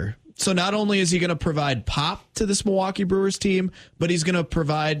killer. So not only is he going to provide pop to this Milwaukee Brewers team, but he's going to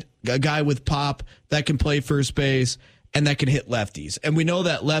provide a guy with pop that can play first base and that can hit lefties. And we know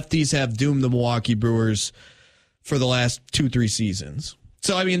that lefties have doomed the Milwaukee Brewers for the last 2-3 seasons.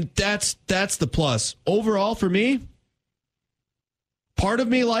 So, I mean, that's the plus. Overall, for me, part of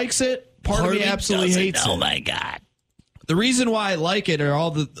me likes it. Part of me absolutely hates it. Oh, my God. The reason why I like it are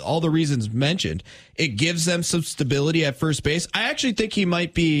all the reasons mentioned. It gives them some stability at first base. I actually think he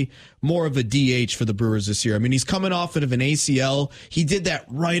might be more of a DH for the Brewers this year. I mean, he's coming off of an ACL. He did that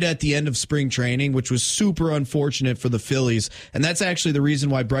right at the end of spring training, which was super unfortunate for the Phillies. And that's actually the reason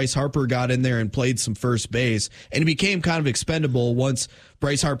why Bryce Harper got in there and played some first base. And he became kind of expendable once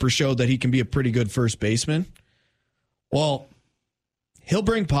Bryce Harper showed that he can be a pretty good first baseman. Well, he'll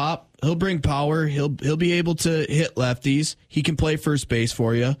bring pop. He'll bring power. He'll be able to hit lefties. He can play first base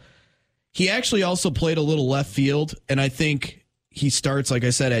for you. He actually also played a little left field, and I think he starts, like I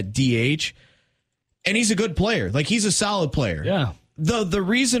said, at DH. And he's a good player. Like, he's a solid player. Yeah. The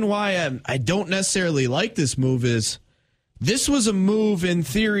reason why I don't necessarily like this move is this was a move, in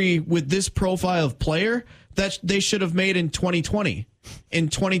theory, with this profile of player that they should have made in 2020, in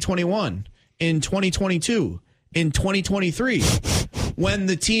 2021, in 2022, in 2023. When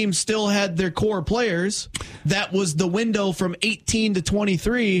the team still had their core players, that was the window from 18 to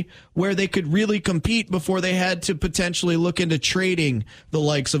 23 where they could really compete before they had to potentially look into trading the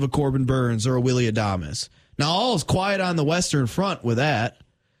likes of a Corbin Burns or a Willy Adames. Now, all is quiet on the Western Front with that.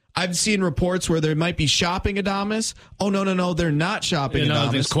 I've seen reports where they might be shopping Adames. Oh, no, they're not shopping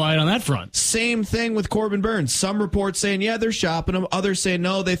Adames. It's quiet on that front. Same thing with Corbin Burns. Some reports saying, yeah, they're shopping him. Others saying,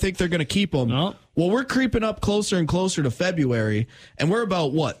 no, they think they're going to keep him. No. Well, we're creeping up closer and closer to February, and we're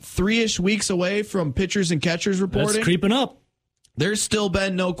about, 3-ish weeks away from pitchers and catchers reporting? That's creeping up. There's still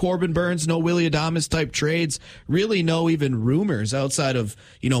been no Corbin Burns, no Willy Adames type trades, really no even rumors outside of,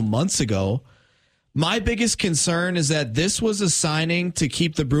 months ago. My biggest concern is that this was a signing to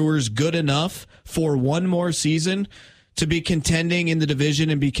keep the Brewers good enough for one more season to be contending in the division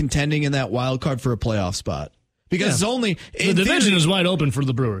and be contending in that wild card for a playoff spot. Because it's only the division is wide open for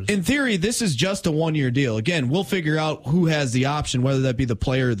the Brewers. In theory, this is just a 1-year deal. Again, we'll figure out who has the option, whether that be the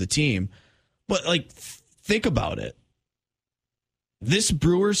player or the team. But think about it. This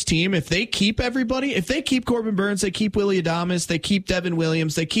Brewers team, if they keep everybody, if they keep Corbin Burnes, they keep Willy Adames, they keep Devin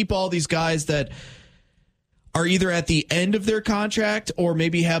Williams, they keep all these guys that are either at the end of their contract or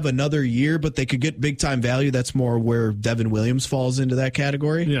maybe have another year, but they could get big time value. That's more where Devin Williams falls into that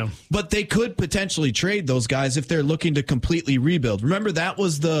category. Yeah. But they could potentially trade those guys if they're looking to completely rebuild. Remember, that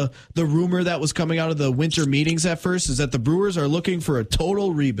was the rumor that was coming out of the winter meetings at first, is that the Brewers are looking for a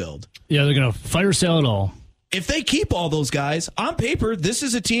total rebuild. Yeah, they're going to fire sale it all. If they keep all those guys, on paper, this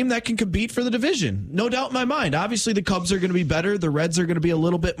is a team that can compete for the division. No doubt in my mind. Obviously, the Cubs are going to be better. The Reds are going to be a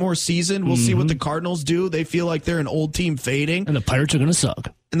little bit more seasoned. We'll see what the Cardinals do. They feel like they're an old team fading. And the Pirates are going to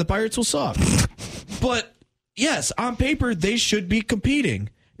suck. And the Pirates will suck. But, yes, on paper, they should be competing.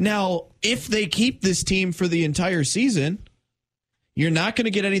 Now, if they keep this team for the entire season, you're not going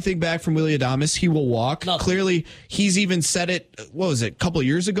to get anything back from Willy Adames. He will walk. Nothing. Clearly, he's even said it, what was it, a couple of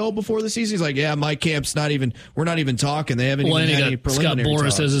years ago before the season? He's like, yeah, my camp's we're not even talking. They haven't even had any preliminary Scott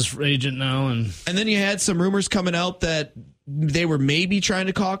Boras talk. as his agent now. And then you had some rumors coming out that they were maybe trying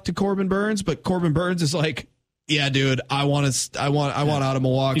to talk to Corbin Burnes, but Corbin Burnes is like, yeah, dude, I want out of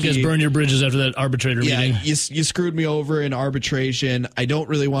Milwaukee. you guys burn your bridges after that arbitrator meeting. You screwed me over in arbitration. I don't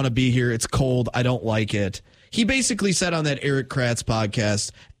really want to be here. It's cold. I don't like it. He basically said on that Eric Kratz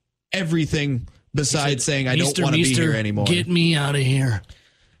podcast everything besides saying, I don't want to be here anymore. Get me out of here.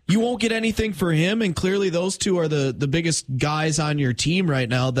 You won't get anything for him, and clearly those two are the biggest guys on your team right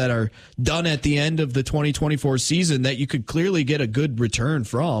now that are done at the end of the 2024 season that you could clearly get a good return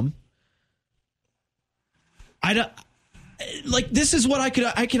from. This is what I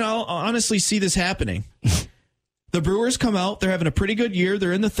can honestly see this happening. The Brewers come out, they're having a pretty good year.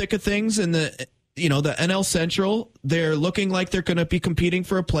 They're in the thick of things in the NL Central. They're looking like they're going to be competing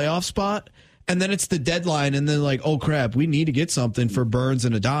for a playoff spot. And then it's the deadline, and then like, oh crap, we need to get something for Burnes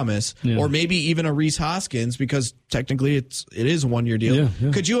and Adames, or maybe even a Rhys Hoskins, because technically it is a 1-year deal.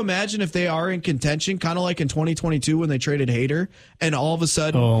 Yeah. Could you imagine if they are in contention, kind of like in 2022 when they traded Hader, and all of a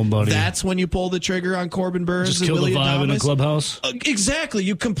sudden that's when you pull the trigger on Corbin Burnes? Just kill the vibe in the clubhouse. Exactly,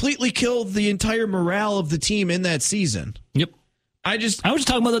 you completely killed the entire morale of the team in that season. Yep. I was just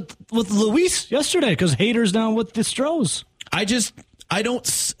talking about that with Luis yesterday because Hader's down with the Stros. I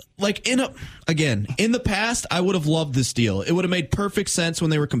don't like in the past, I would have loved this deal. It would have made perfect sense when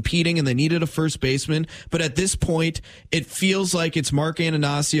they were competing and they needed a first baseman. But at this point, it feels like it's Mark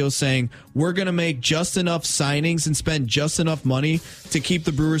Ananasio saying, we're going to make just enough signings and spend just enough money to keep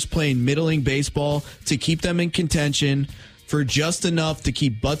the Brewers playing middling baseball, to keep them in contention for just enough to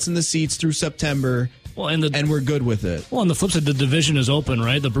keep butts in the seats through September. Well, and we're good with it. Well, on the flip side, the division is open,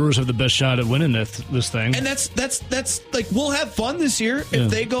 right? The Brewers have the best shot at winning this thing. And that's like, we'll have fun this year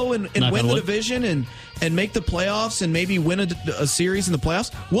if they go and win the division and make the playoffs and maybe win a series in the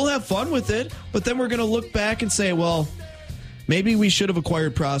playoffs. We'll have fun with it, but then we're going to look back and say, well, maybe we should have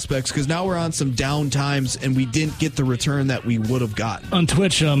acquired prospects because now we're on some down times and we didn't get the return that we would have gotten. On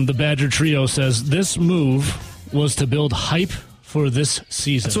Twitch, the Badger Trio says this move was to build hype for this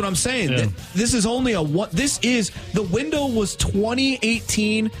season. That's what I'm saying. Yeah. This is only the window was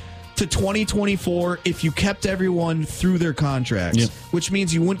 2018 to 2024 if you kept everyone through their contracts, which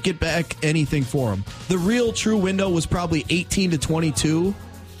means you wouldn't get back anything for them. The real true window was probably 18 to 22,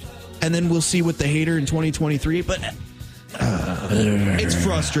 and then we'll see with the Hader in 2023, but it's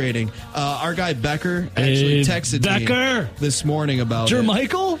frustrating. Our guy Becker actually texted me this morning about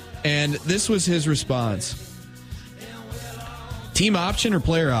Jermichael, and this was his response. Team option or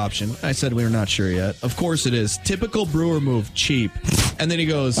player option? I said we were not sure yet. Of course it is. Typical Brewer move, cheap. And then he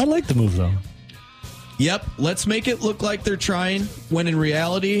goes, I like the move, though. Yep, let's make it look like they're trying, when in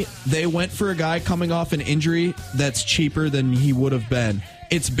reality, they went for a guy coming off an injury that's cheaper than he would have been.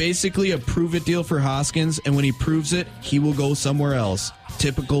 It's basically a prove-it deal for Hoskins, and when he proves it, he will go somewhere else.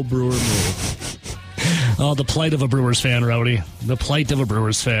 Typical Brewer move. Oh, the plight of a Brewers fan, Rowdy. The plight of a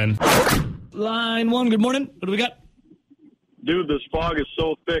Brewers fan. Line 1, good morning. What do we got? Dude, this fog is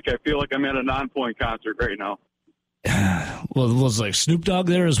so thick, I feel like I'm at a Non-Point concert right now. Well, was like Snoop Dogg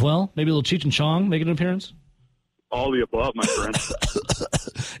there as well? Maybe a little Cheech and Chong making an appearance? All the above, my friend.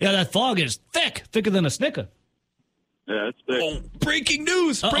 Yeah, that fog is thicker than a Snicker. Yeah, it's thick. Oh, breaking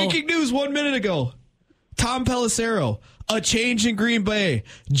news! Breaking news 1 minute ago. Tom Pelissero, a change in Green Bay.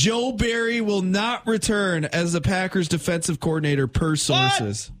 Joe Barry will not return as the Packers defensive coordinator per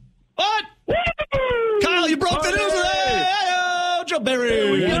sources. What? Kyle, you broke the news today! Joe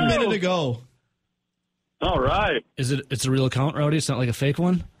Barry! 1 minute ago. All right. It's a real account, Rowdy? It's not like a fake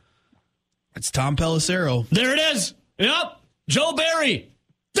one? It's Tom Pelissero. There it is. Yep. Joe Barry.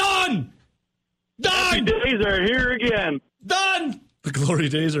 Done. Happy days are here again. Done. The glory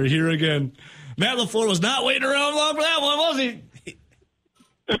days are here again. Matt LaFleur was not waiting around long for that one, was he?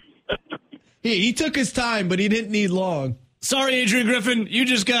 He took his time, but he didn't need long. Sorry, Adrian Griffin. You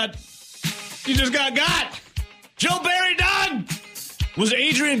just got. Joe Barry done. Was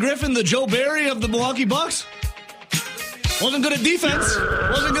Adrian Griffin the Joe Barry of the Milwaukee Bucks? Wasn't good at defense.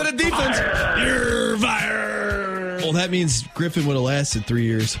 You're fired. Well, that means Griffin would have lasted 3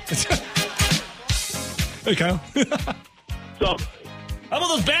 years. Hey, Kyle. So, How about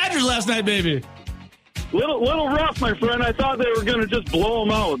those Badgers last night, baby? little rough, my friend. I thought they were going to just blow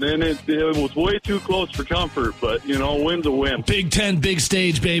them out, and it was way too close for comfort. But, win's a win. Big Ten, big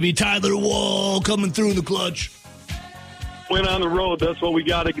stage, baby. Tyler Wall coming through in the clutch. Win on the road. That's what we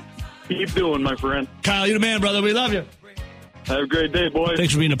got to keep doing, my friend. Kyle, you're the man, brother. We love you. Have a great day, boys.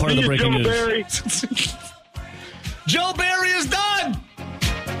 Thanks for being a part of the breaking news. Joe Barry. Joe Barry is done.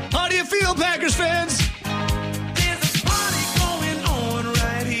 How do you feel, Packers fans? There's a party going on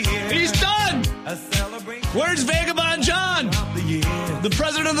right here. He's done. A celebration. Where's Vagabond John? The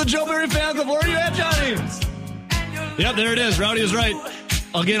president of the Joe Barry fan club. Where are you at, Johnny? Yep, there it is. Rowdy is right.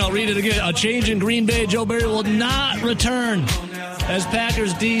 Again, I'll read it again. A change in Green Bay. Joe Barry will not return as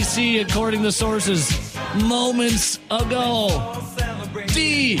Packers DC, according to sources moments ago.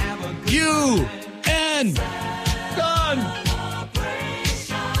 D-U-N. Done.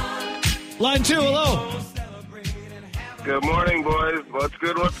 Line 2, hello. Good morning, boys. What's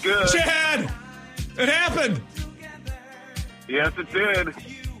good? Chad, it happened. Yes, it did.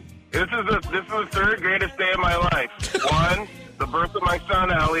 This is the third greatest day of my life. 1, the birth of my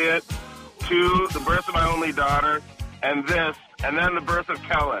son, Elliot. 2, the birth of my only daughter. And then the birth of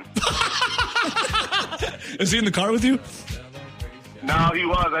Kellen. Is he in the car with you? No, he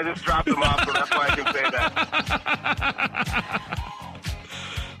was. I just dropped him off, so that's why I can say that.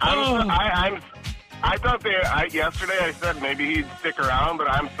 I thought yesterday I said maybe he'd stick around, but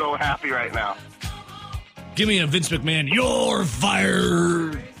I'm so happy right now. Give me a Vince McMahon. You're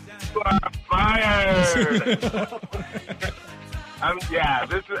fired. You are fired. I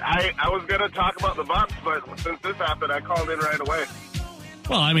was going to talk about the Bucs, but since this happened, I called in right away.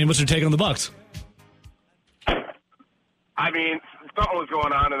 Well, I mean, what's your take on the Bucs? I mean, something was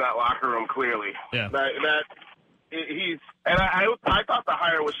going on in that locker room, clearly. Yeah. I thought the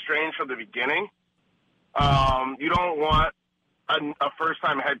hire was strange from the beginning. You don't want a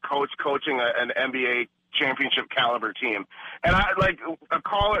first-time head coach coaching an NBA championship caliber team. And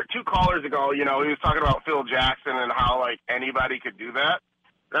two callers ago, he was talking about Phil Jackson and how anybody could do that.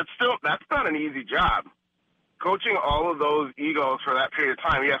 That's not an easy job. Coaching all of those egos for that period of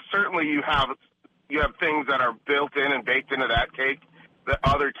time. Yes, certainly you have things that are built in and baked into that cake that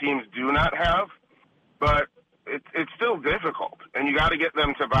other teams do not have, but it's still difficult, and you got to get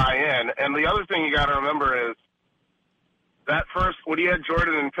them to buy in. And the other thing you got to remember is that first, when he had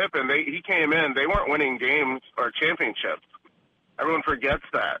Jordan and Pippen, he came in, they weren't winning games or championships. Everyone forgets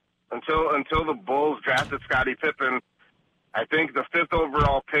that. Until the Bulls drafted Scottie Pippen, I think the 5th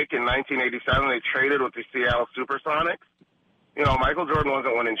overall pick in 1987, they traded with the Seattle Supersonics. Michael Jordan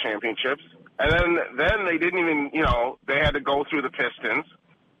wasn't winning championships. And then they didn't even, they had to go through the Pistons.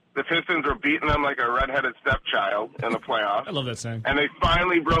 The Pistons were beating them like a redheaded stepchild in the playoffs. I love that saying. And they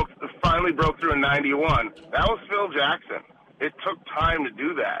finally broke through in 91. That was Phil Jackson. It took time to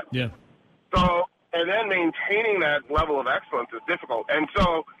do that. Yeah. So, and then maintaining that level of excellence is difficult. And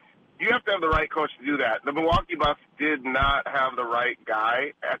so you have to have the right coach to do that. The Milwaukee Bucks did not have the right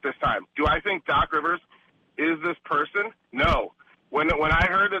guy at this time. Do I think Doc Rivers is this person? No. When I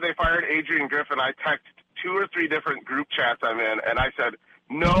heard that they fired Adrian Griffin, I texted 2 or 3 different group chats I'm in, and I said,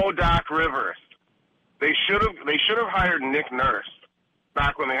 no Doc Rivers. They should have hired Nick Nurse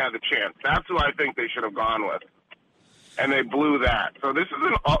back when they had the chance. That's who I think they should have gone with, and they blew that. So this is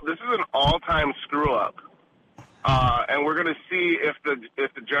an all-time screw up, and we're going to see if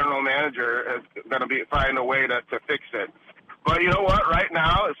the general manager is going to find a way to fix it. But you know what? Right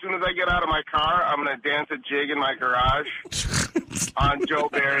now, as soon as I get out of my car, I'm going to dance a jig in my garage on Joe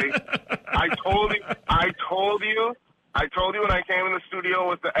Barry. I told you when I came in the studio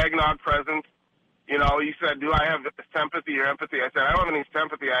with the eggnog present, you said, do I have sympathy or empathy? I said, I don't have any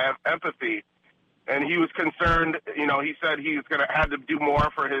sympathy. I have empathy. And he was concerned. He said he's going to have to do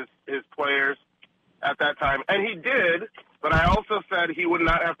more for his players at that time. And he did, but I also said he would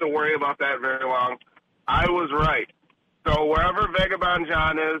not have to worry about that very long. I was right. So wherever Vagabond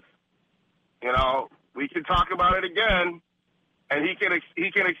John is, we can talk about it again, and he can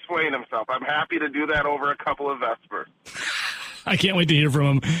explain himself. I'm happy to do that over a couple of Vespers. I can't wait to hear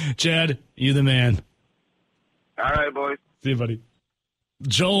from him. Chad, you the man. All right, boys. See you, buddy.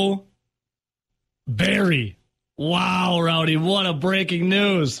 Joe Barry. Wow, Rowdy, what a breaking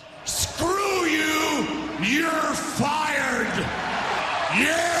news. Screw you! You're fired!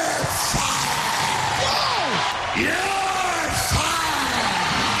 You're fired! Whoa! You're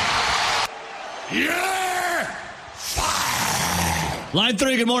fired! You're fired! Line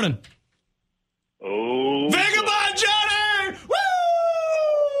 3, good morning. Oh, Vagabond Johnny! Woo!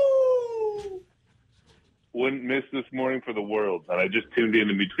 wouldn't miss this morning for the world. And I just tuned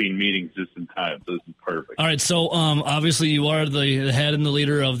in between meetings just in time, so this is perfect. All right, so obviously you are the head and the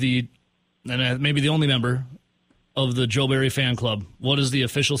leader of the, and maybe the only member of the Joe Barry fan club. What is the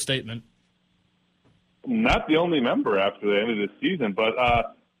official statement? Not the only member after the end of this season, but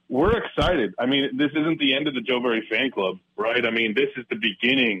we're excited. I mean, this isn't the end of the Joe Barry fan club, right? I mean, this is the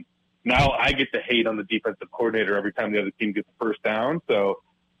beginning. Now I get to hate on the defensive coordinator every time the other team gets the first down. So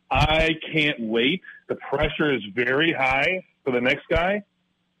I can't wait. The pressure is very high for the next guy.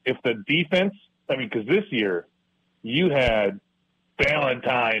 If the defense, because this year you had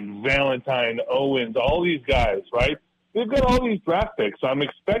Valentine, Owens, all these guys, right? They've got all these draft picks. So I'm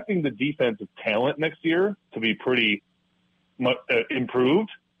expecting the defensive talent next year to be pretty much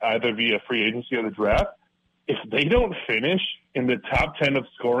improved, either via free agency or the draft. If they don't finish in the top 10 of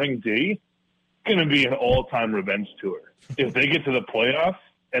scoring D, it's going to be an all-time revenge tour. If they get to the playoffs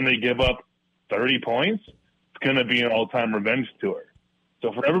and they give up 30 points, it's going to be an all-time revenge tour.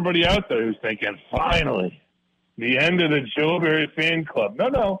 So for everybody out there who's thinking, finally, the end of the Joe Barry fan club.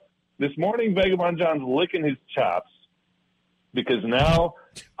 No. This morning, Vagabond John's licking his chops because now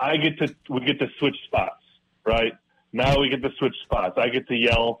we get to switch spots, right? Now we get to switch spots. I get to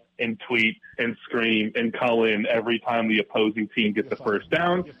yell and tweet and scream and call in every time the opposing team gets the first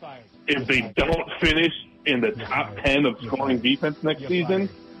down. If they don't finish in the top 10 of scoring defense next season,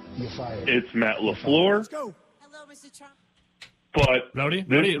 it's Matt LaFleur. Hello, Mr. Trump. But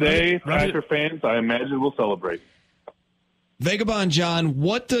this day, Packer fans, I imagine will celebrate. Vagabond John,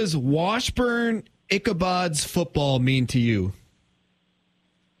 what does Washburn Ichabod's football mean to you?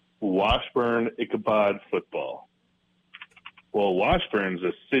 Washburn Ichabod football. Well, Washburn's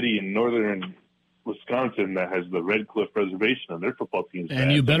a city in northern Wisconsin that has the Red Cliff Reservation on their football team.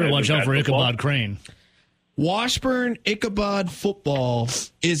 And you better watch out for Ichabod Crane. Washburn Ichabod football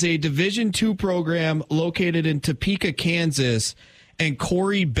is a Division II program located in Topeka, Kansas, and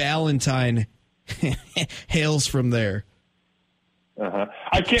Corey Ballantyne hails from there.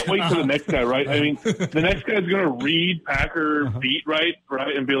 I can't wait for the next guy, right? I mean, the next guy's going to read Packer beat, right,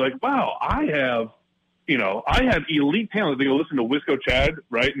 and be like, wow, I have elite talent. They go listen to Wisco Chad,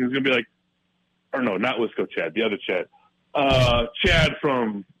 right? And he's going to be like, or no, not Wisco Chad, the other Chad. Chad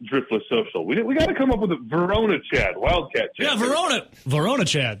from Driftless Social. We got to come up with a Verona Chad, Wildcat Chad. Yeah, Verona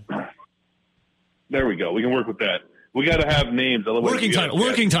Chad. There we go. We can work with that. We got to have names. Working title.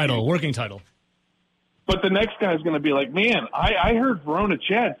 But the next guy's going to be like, man, I heard Verona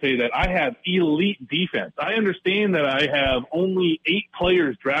Chad say that I have elite defense. I understand that I have only 8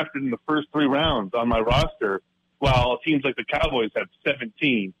 players drafted in the first 3 rounds on my roster, while teams like the Cowboys have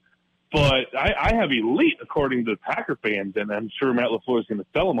 17. But I have elite, according to the Packer fans, and I'm sure Matt LaFleur is going to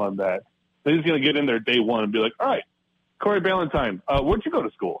sell them on that. They're just going to get in there day one and be like, all right, Corey Ballantyne, where'd you go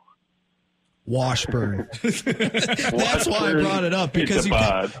to school? Washburn. That's why I brought it up, because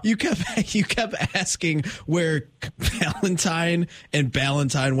you kept asking where Valentine and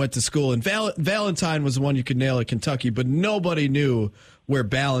Ballantyne went to school, and Valentine was the one you could nail at Kentucky, but nobody knew where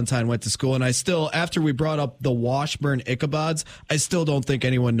Ballantyne went to school. And I still, after we brought up the Washburn Ichabods, I still don't think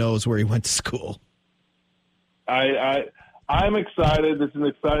anyone knows where he went to school. I'm excited. This is an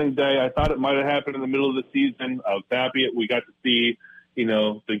exciting day. I thought it might have happened in the middle of the season. I was happy we got to see,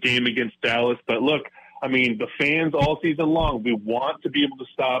 the game against Dallas. But look, I mean, the fans all season long, we want to be able to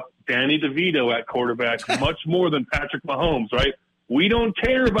stop Danny DeVito at quarterback much more than Patrick Mahomes, right? We don't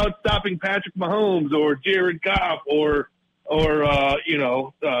care about stopping Patrick Mahomes or Jared Goff or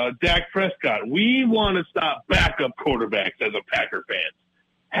Dak Prescott. We want to stop backup quarterbacks as a Packer fan.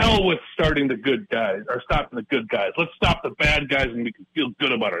 Hell with starting the good guys or stopping the good guys. Let's stop the bad guys and we can feel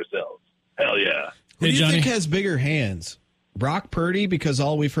good about ourselves. Hell yeah. Who do you think has bigger hands? Brock Purdy, because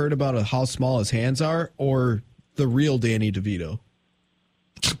all we've heard about is how small his hands are, or the real Danny DeVito?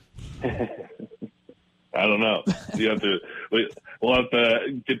 I don't know. We'll have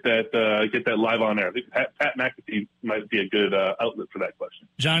to get that live on air. I think Pat McAfee might be a good outlet for that question.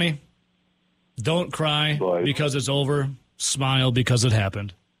 Johnny, don't cry because it's over. Smile because it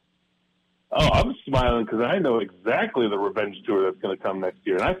happened. Oh, I'm smiling because I know exactly the revenge tour that's going to come next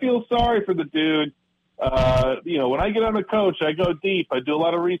year. And I feel sorry for the dude. When I get on a coach, I go deep. I do a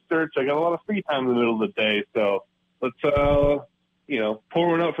lot of research. I got a lot of free time in the middle of the day. So let's, pour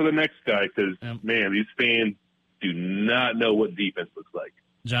one out for the next guy because, man, these fans do not know what defense looks like.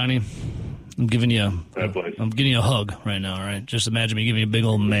 Johnny, I'm giving you a hug right now, all right? Just imagine me giving you a big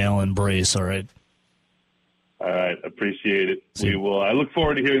old male embrace, all right? All right. Appreciate it. We will. I look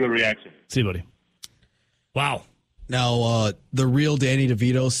forward to hearing the reaction. See you, buddy. Wow. Now, the real Danny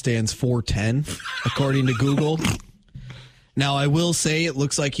DeVito stands 4'10", according to Google. Now, I will say it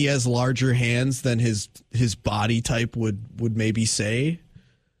looks like he has larger hands than his body type would maybe say.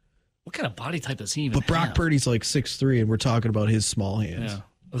 What kind of body type does he even But Brock have? Purdy's like 6'3", and we're talking about his small hands. Yeah.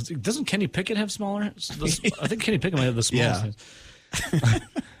 Doesn't Kenny Pickett have smaller hands? I think Kenny Pickett might have the smallest hands.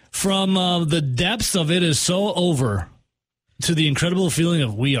 From the depths of it is so over to the incredible feeling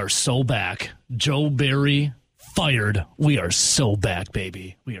of we are so back. Joe Barry fired. We are so back,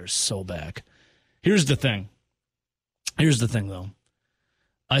 baby. We are so back. Here's the thing, though.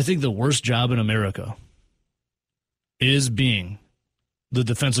 I think the worst job in America is being the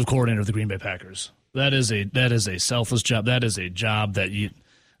defensive coordinator of the Green Bay Packers. That is a selfless job. That is a job that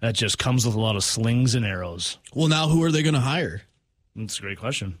just comes with a lot of slings and arrows. Well, now who are they going to hire? That's a great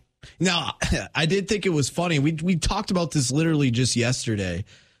question. Now, I did think it was funny. We talked about this literally just yesterday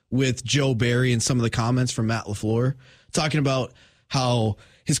with Joe Barry and some of the comments from Matt LaFleur, talking about how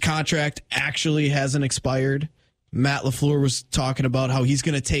his contract actually hasn't expired. Matt LaFleur was talking about how he's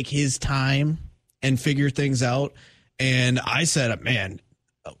going to take his time and figure things out. And I said, man,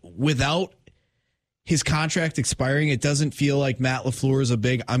 without his contract expiring, it doesn't feel like Matt LaFleur is a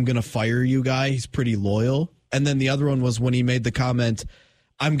big I'm going to fire you guy. He's pretty loyal. And then the other one was when he made the comment,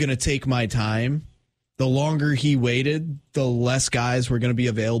 I'm going to take my time. The longer he waited, the less guys were going to be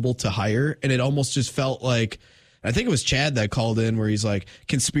available to hire. And it almost just felt like, I think it was Chad that called in where he's like,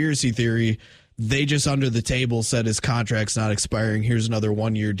 conspiracy theory. They just under the table said his contract's not expiring. Here's another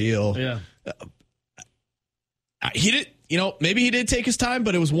 1-year deal. Yeah. He did, maybe he did take his time,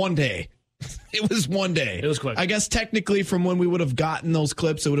 but it was one day. It was one day. It was quick. I guess technically from when we would have gotten those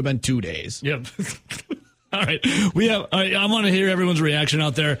clips, it would have been 2 days. Yep. All right. I want to hear everyone's reaction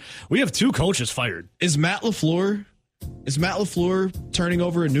out there. We have 2 coaches fired. Is Matt LaFleur turning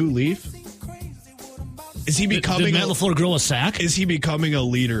over a new leaf? Is he becoming Did Matt LaFleur grow a sack? Is he becoming a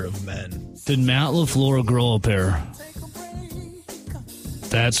leader of men? Did Matt LaFleur grow a pair?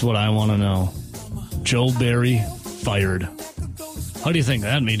 That's what I want to know. Joe Barry fired. How do you think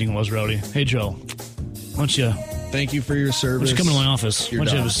that meeting was, Rowdy? Hey, Joe. Why don't you... Thank you for your service. Why don't you come to my office? Why don't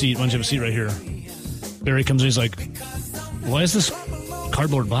you have a seat? Why don't you have a seat right here? Barry comes in, he's like, why is this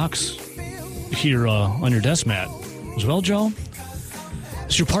cardboard box here on your desk, Matt? I goes, well, Joe,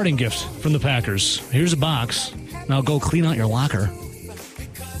 it's your parting gift from the Packers. Here's a box. Now go clean out your locker.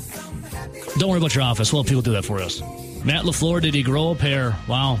 Don't worry about your office. We'll have people do that for us. Matt LaFleur, did he grow a pair?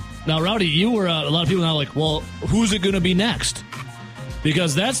 Wow. Now, Rowdy, you were a lot of people now like, well, who's it going to be next?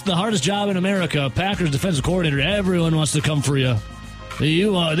 Because that's the hardest job in America. Packers defensive coordinator. Everyone wants to come for you. They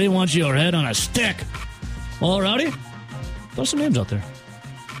want your head on a stick. Well, Rowdy, throw some names out there.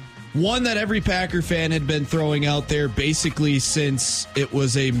 One that every Packer fan had been throwing out there basically since it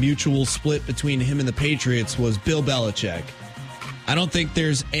was a mutual split between him and the Patriots was Bill Belichick. I don't think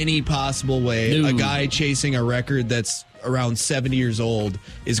there's any possible way a guy chasing a record that's around 70 years old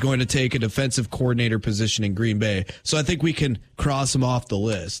is going to take a defensive coordinator position in Green Bay. So I think we can cross him off the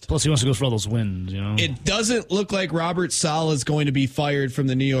list. Plus, he wants to go for all those wins, It doesn't look like Robert Saleh is going to be fired from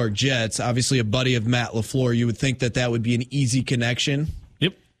the New York Jets. Obviously, a buddy of Matt LaFleur. You would think that would be an easy connection.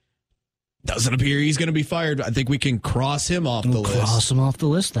 Yep. Doesn't appear he's going to be fired. I think we can cross him off the list. Cross him off the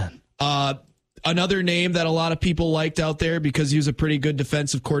list, then. Another name that a lot of people liked out there because he was a pretty good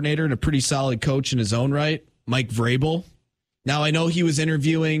defensive coordinator and a pretty solid coach in his own right, Mike Vrabel. Now, I know he was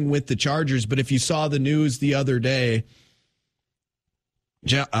interviewing with the Chargers, but if you saw the news the other day,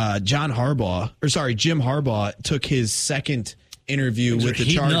 Jim Harbaugh took his second interview with the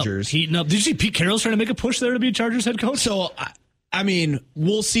Chargers. Heating up. Did you see Pete Carroll's trying to make a push there to be Chargers head coach? So, I mean,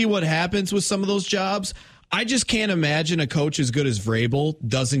 we'll see what happens with some of those jobs. I just can't imagine a coach as good as Vrabel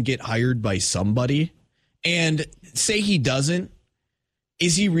doesn't get hired by somebody. And say he doesn't.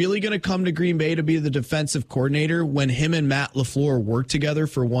 Is he really going to come to Green Bay to be the defensive coordinator when him and Matt LaFleur worked together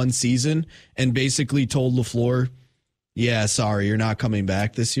for one season and basically told LaFleur, yeah, sorry, you're not coming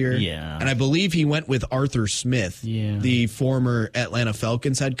back this year? Yeah. And I believe he went with Arthur Smith, the former Atlanta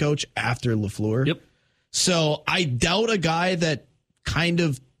Falcons head coach, after LaFleur. Yep. So I doubt a guy that kind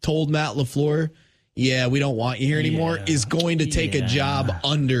of told Matt LaFleur, yeah, we don't want you here anymore, is going to take a job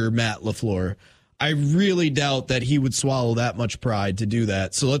under Matt LaFleur. I really doubt that he would swallow that much pride to do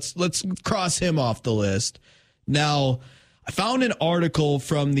that. So let's cross him off the list. Now, I found an article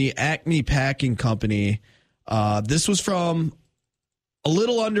from the Acme Packing Company. This was from a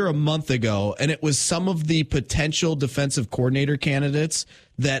little under a month ago, and it was some of the potential defensive coordinator candidates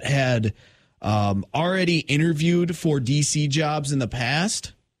that had already interviewed for DC jobs in the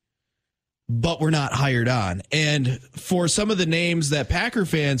past, but were not hired on. And for some of the names that Packer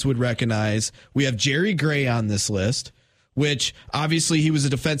fans would recognize, we have Jerry Gray on this list, which obviously he was a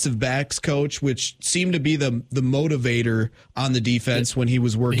defensive backs coach, which seemed to be the motivator on the defense when he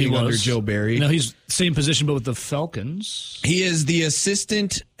was working under Joe Barry. No, he's same position, but with the Falcons. He is the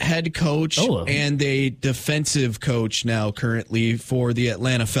assistant head coach and a defensive coach now currently for the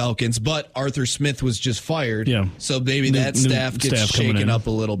Atlanta Falcons, but Arthur Smith was just fired. Yeah. So maybe that staff gets shaken up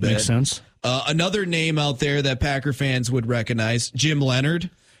a little bit. Makes sense. Another name out there that Packer fans would recognize, Jim Leonard.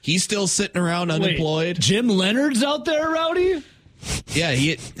 He's still sitting around unemployed. Wait, Jim Leonard's out there, Rowdy? Yeah,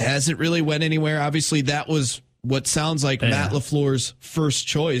 he hasn't really went anywhere. Obviously, that was what sounds like Matt LaFleur's first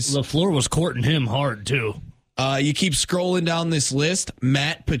choice. LaFleur was courting him hard, too. You keep scrolling down this list.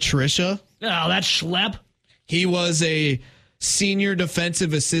 Matt Patricia. Oh, that schlep. He was a senior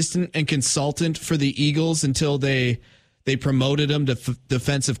defensive assistant and consultant for the Eagles until they promoted him to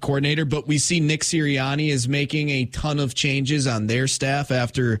defensive coordinator. But we see Nick Sirianni is making a ton of changes on their staff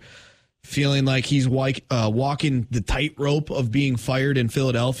after feeling like he's walking the tightrope of being fired in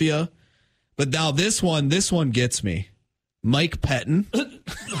Philadelphia. But now this one gets me. Mike Pettin.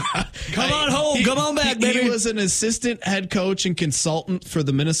 Come on home. Come on back, baby. He was an assistant head coach and consultant for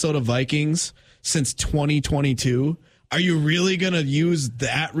the Minnesota Vikings since 2022. Are you really going to use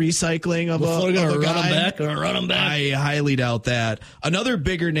that recycling of a guy? Run him back. I highly doubt that. Another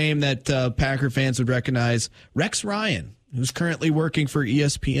bigger name that Packer fans would recognize, Rex Ryan, who's currently working for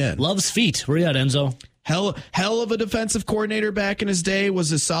ESPN. Loves feet. Where you at, Enzo? Hell of a defensive coordinator back in his day,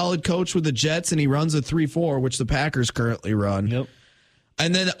 was a solid coach with the Jets, and he runs a 3-4, which the Packers currently run. Yep.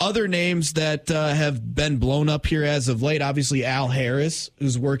 And then other names that have been blown up here as of late, obviously Al Harris,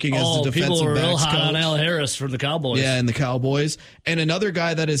 who's working as the defensive backs coach. People were real hot on Al Harris for the Cowboys. Yeah, and the Cowboys. And another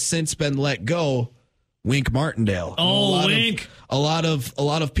guy that has since been let go, Wink Martindale. Oh, Wink. A lot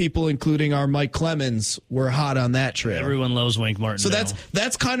of people, including our Mike Clemens, were hot on that trip. Everyone loves Wink Martindale. So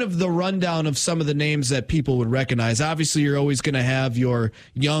that's kind of the rundown of some of the names that people would recognize. Obviously, you're always going to have your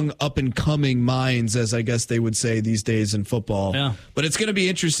young, up-and-coming minds, as I guess they would say these days in football. Yeah. But it's going to be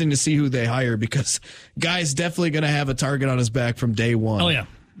interesting to see who they hire, because guy's definitely going to have a target on his back from day one. Oh, yeah.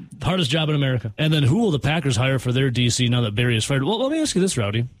 Hardest job in America. And then who will the Packers hire for their DC now that Barry is fired? Well, let me ask you this,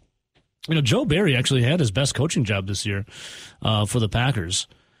 Rowdy. You know, Joe Barry actually had his best coaching job this year for the Packers.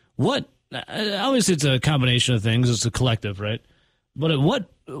 Obviously, it's a combination of things. It's a collective, right? But at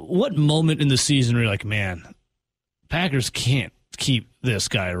what moment in the season are you like, man, Packers can't keep this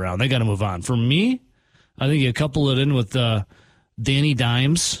guy around. They got to move on. For me, I think you couple it in with Danny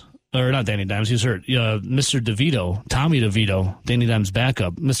Dimes. Or not Danny Dimes, he was hurt. Mr. DeVito, Tommy DeVito, Danny Dimes'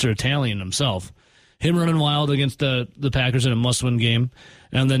 backup, Mr. Italian himself. Him running wild against the Packers in a must-win game.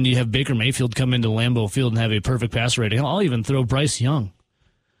 And then you have Baker Mayfield come into Lambeau Field and have a perfect pass rating. I'll even throw Bryce Young,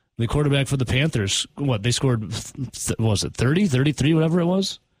 the quarterback for the Panthers. They scored, what was it, 30, 33, whatever it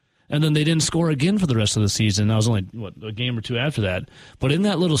was? And then they didn't score again for the rest of the season. That was only, a game or two after that. But in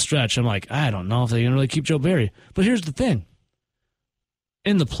that little stretch, I'm like, I don't know if they can really keep Joe Barry. But here's the thing.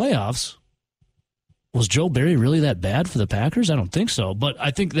 In the playoffs, was Joe Barry really that bad for the Packers? I don't think so. But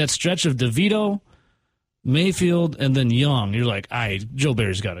I think that stretch of DeVito, Mayfield, and then Young, you're like, Joe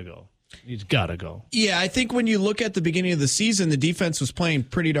Barry's got to go. He's got to go. Yeah, I think when you look at the beginning of the season, the defense was playing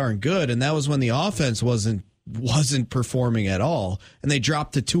pretty darn good, and that was when the offense wasn't performing at all, and they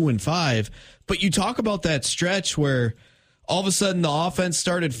dropped to 2-5. But you talk about that stretch where all of a sudden the offense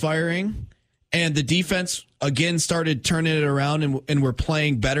started firing, and the defense again started turning it around and were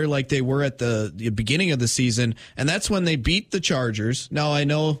playing better like they were at the beginning of the season, and that's when they beat the Chargers. Now, I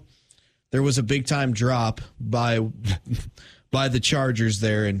know there was a big-time drop by the Chargers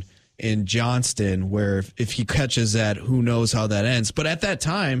there in Johnston, where if he catches that, who knows how that ends. But at that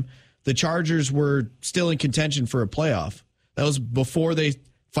time, the Chargers were still in contention for a playoff. That was before they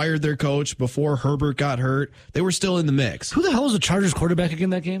fired their coach, before Herbert got hurt. They were still in the mix. Who the hell was the Chargers quarterback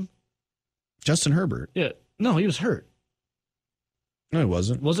again that game? Justin Herbert. Yeah. No, he was hurt. No, he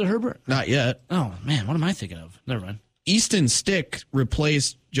wasn't. Was it Herbert? Not yet. Oh, man, what am I thinking of? Never mind. Easton Stick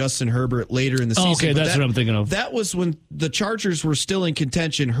replaced Justin Herbert later in the season. Oh, okay, that's what I'm thinking of. That was when the Chargers were still in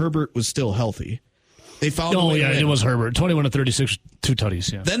contention. Herbert was still healthy. They found a way to win. It was Herbert. 21-36, 2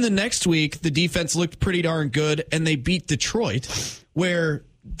 tutties, yeah. Then the next week, the defense looked pretty darn good, and they beat Detroit, where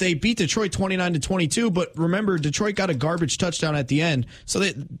they beat Detroit 29-22, but remember, Detroit got a garbage touchdown at the end, so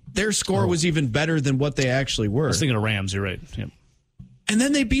their score was even better than what they actually were. I was thinking of Rams, you're right. Yep. And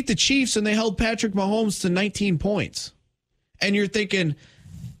then they beat the Chiefs, and they held Patrick Mahomes to 19 points. And you're thinking,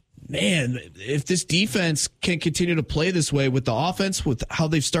 man, if this defense can continue to play this way with the offense, with how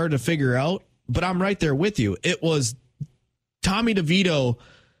they've started to figure out, but I'm right there with you. It was Tommy DeVito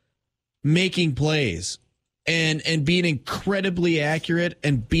making plays and being incredibly accurate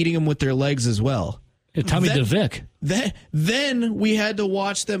and beating them with their legs as well. Tommy DeVic. Then we had to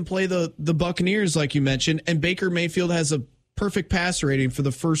watch them play the Buccaneers, like you mentioned, and Baker Mayfield has a perfect passer rating for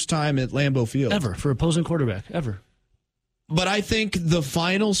the first time at Lambeau Field. Ever, for opposing quarterback, ever. But I think the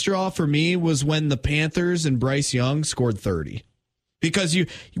final straw for me was when the Panthers and Bryce Young scored 30. Because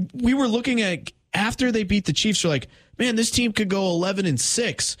we were looking at, after they beat the Chiefs, we're like, man, this team could go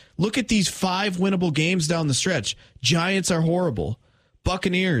 11-6. Look at these 5 winnable games down the stretch. Giants are horrible.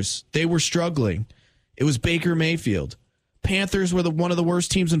 Buccaneers, they were struggling. It was Baker Mayfield. Panthers were one of the worst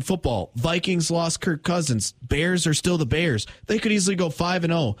teams in football. Vikings lost Kirk Cousins. Bears are still the Bears. They could easily go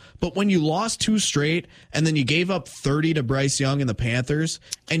 5-0. But when you lost 2 straight and then you gave up 30 to Bryce Young and the Panthers,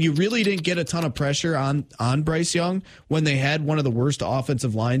 and you really didn't get a ton of pressure on Bryce Young when they had one of the worst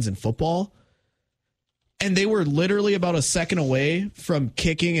offensive lines in football, and they were literally about a second away from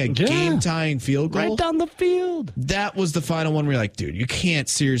kicking a game-tying field goal. Right down the field. That was the final one where you're like, dude, you can't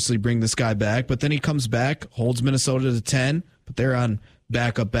seriously bring this guy back. But then he comes back, holds Minnesota to 10, but they're on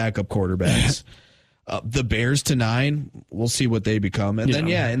backup quarterbacks. The Bears to 9. We'll see what they become. And then,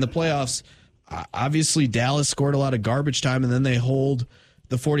 in the playoffs, obviously Dallas scored a lot of garbage time, and then they hold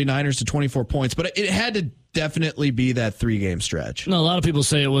the 49ers to 24 points. But it had to definitely be that 3-game stretch. No, a lot of people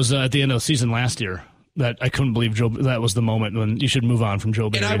say it was at the end of the season last year. That I couldn't believe that was the moment when you should move on from Joe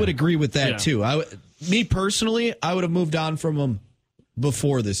Barry. And I would agree with that, too. Me personally, I would have moved on from him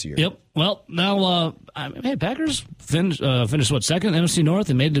before this year. Yep. Well, now, Packers finished second NFC North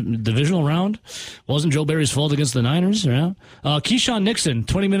and made the divisional round. Wasn't Joe Barry's fault against the Niners. Yeah. Keyshawn Nixon,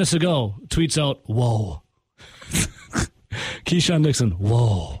 20 minutes ago, tweets out, whoa. Keyshawn Nixon,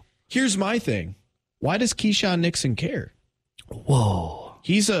 whoa. Here's my thing. Why does Keyshawn Nixon care? Whoa.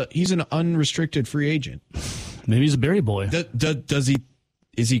 He's an unrestricted free agent. Maybe he's a Barry boy.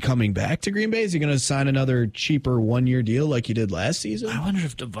 Is he coming back to Green Bay? Is he going to sign another cheaper 1-year deal like he did last season? I wonder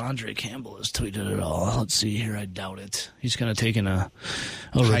if Devondre Campbell has tweeted at all. Let's see here. I doubt it. He's kind of taken a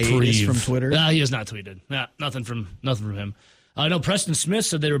reprieve from Twitter. He has not tweeted. Nothing from him. I know Preston Smith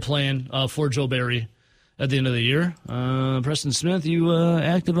said they were playing for Joe Barry at the end of the year. Preston Smith, you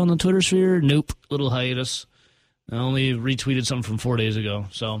active on the Twitter sphere? Nope. Little hiatus. I only retweeted something from 4 days ago.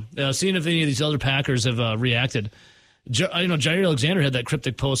 So, seeing if any of these other Packers have reacted. Jair Alexander had that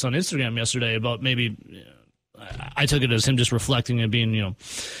cryptic post on Instagram yesterday about maybe, I took it as him just reflecting and being,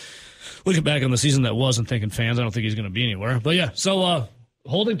 looking back on the season that was and thinking, fans, I don't think he's going to be anywhere. But yeah, so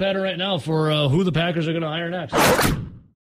holding pattern right now for who the Packers are going to hire next.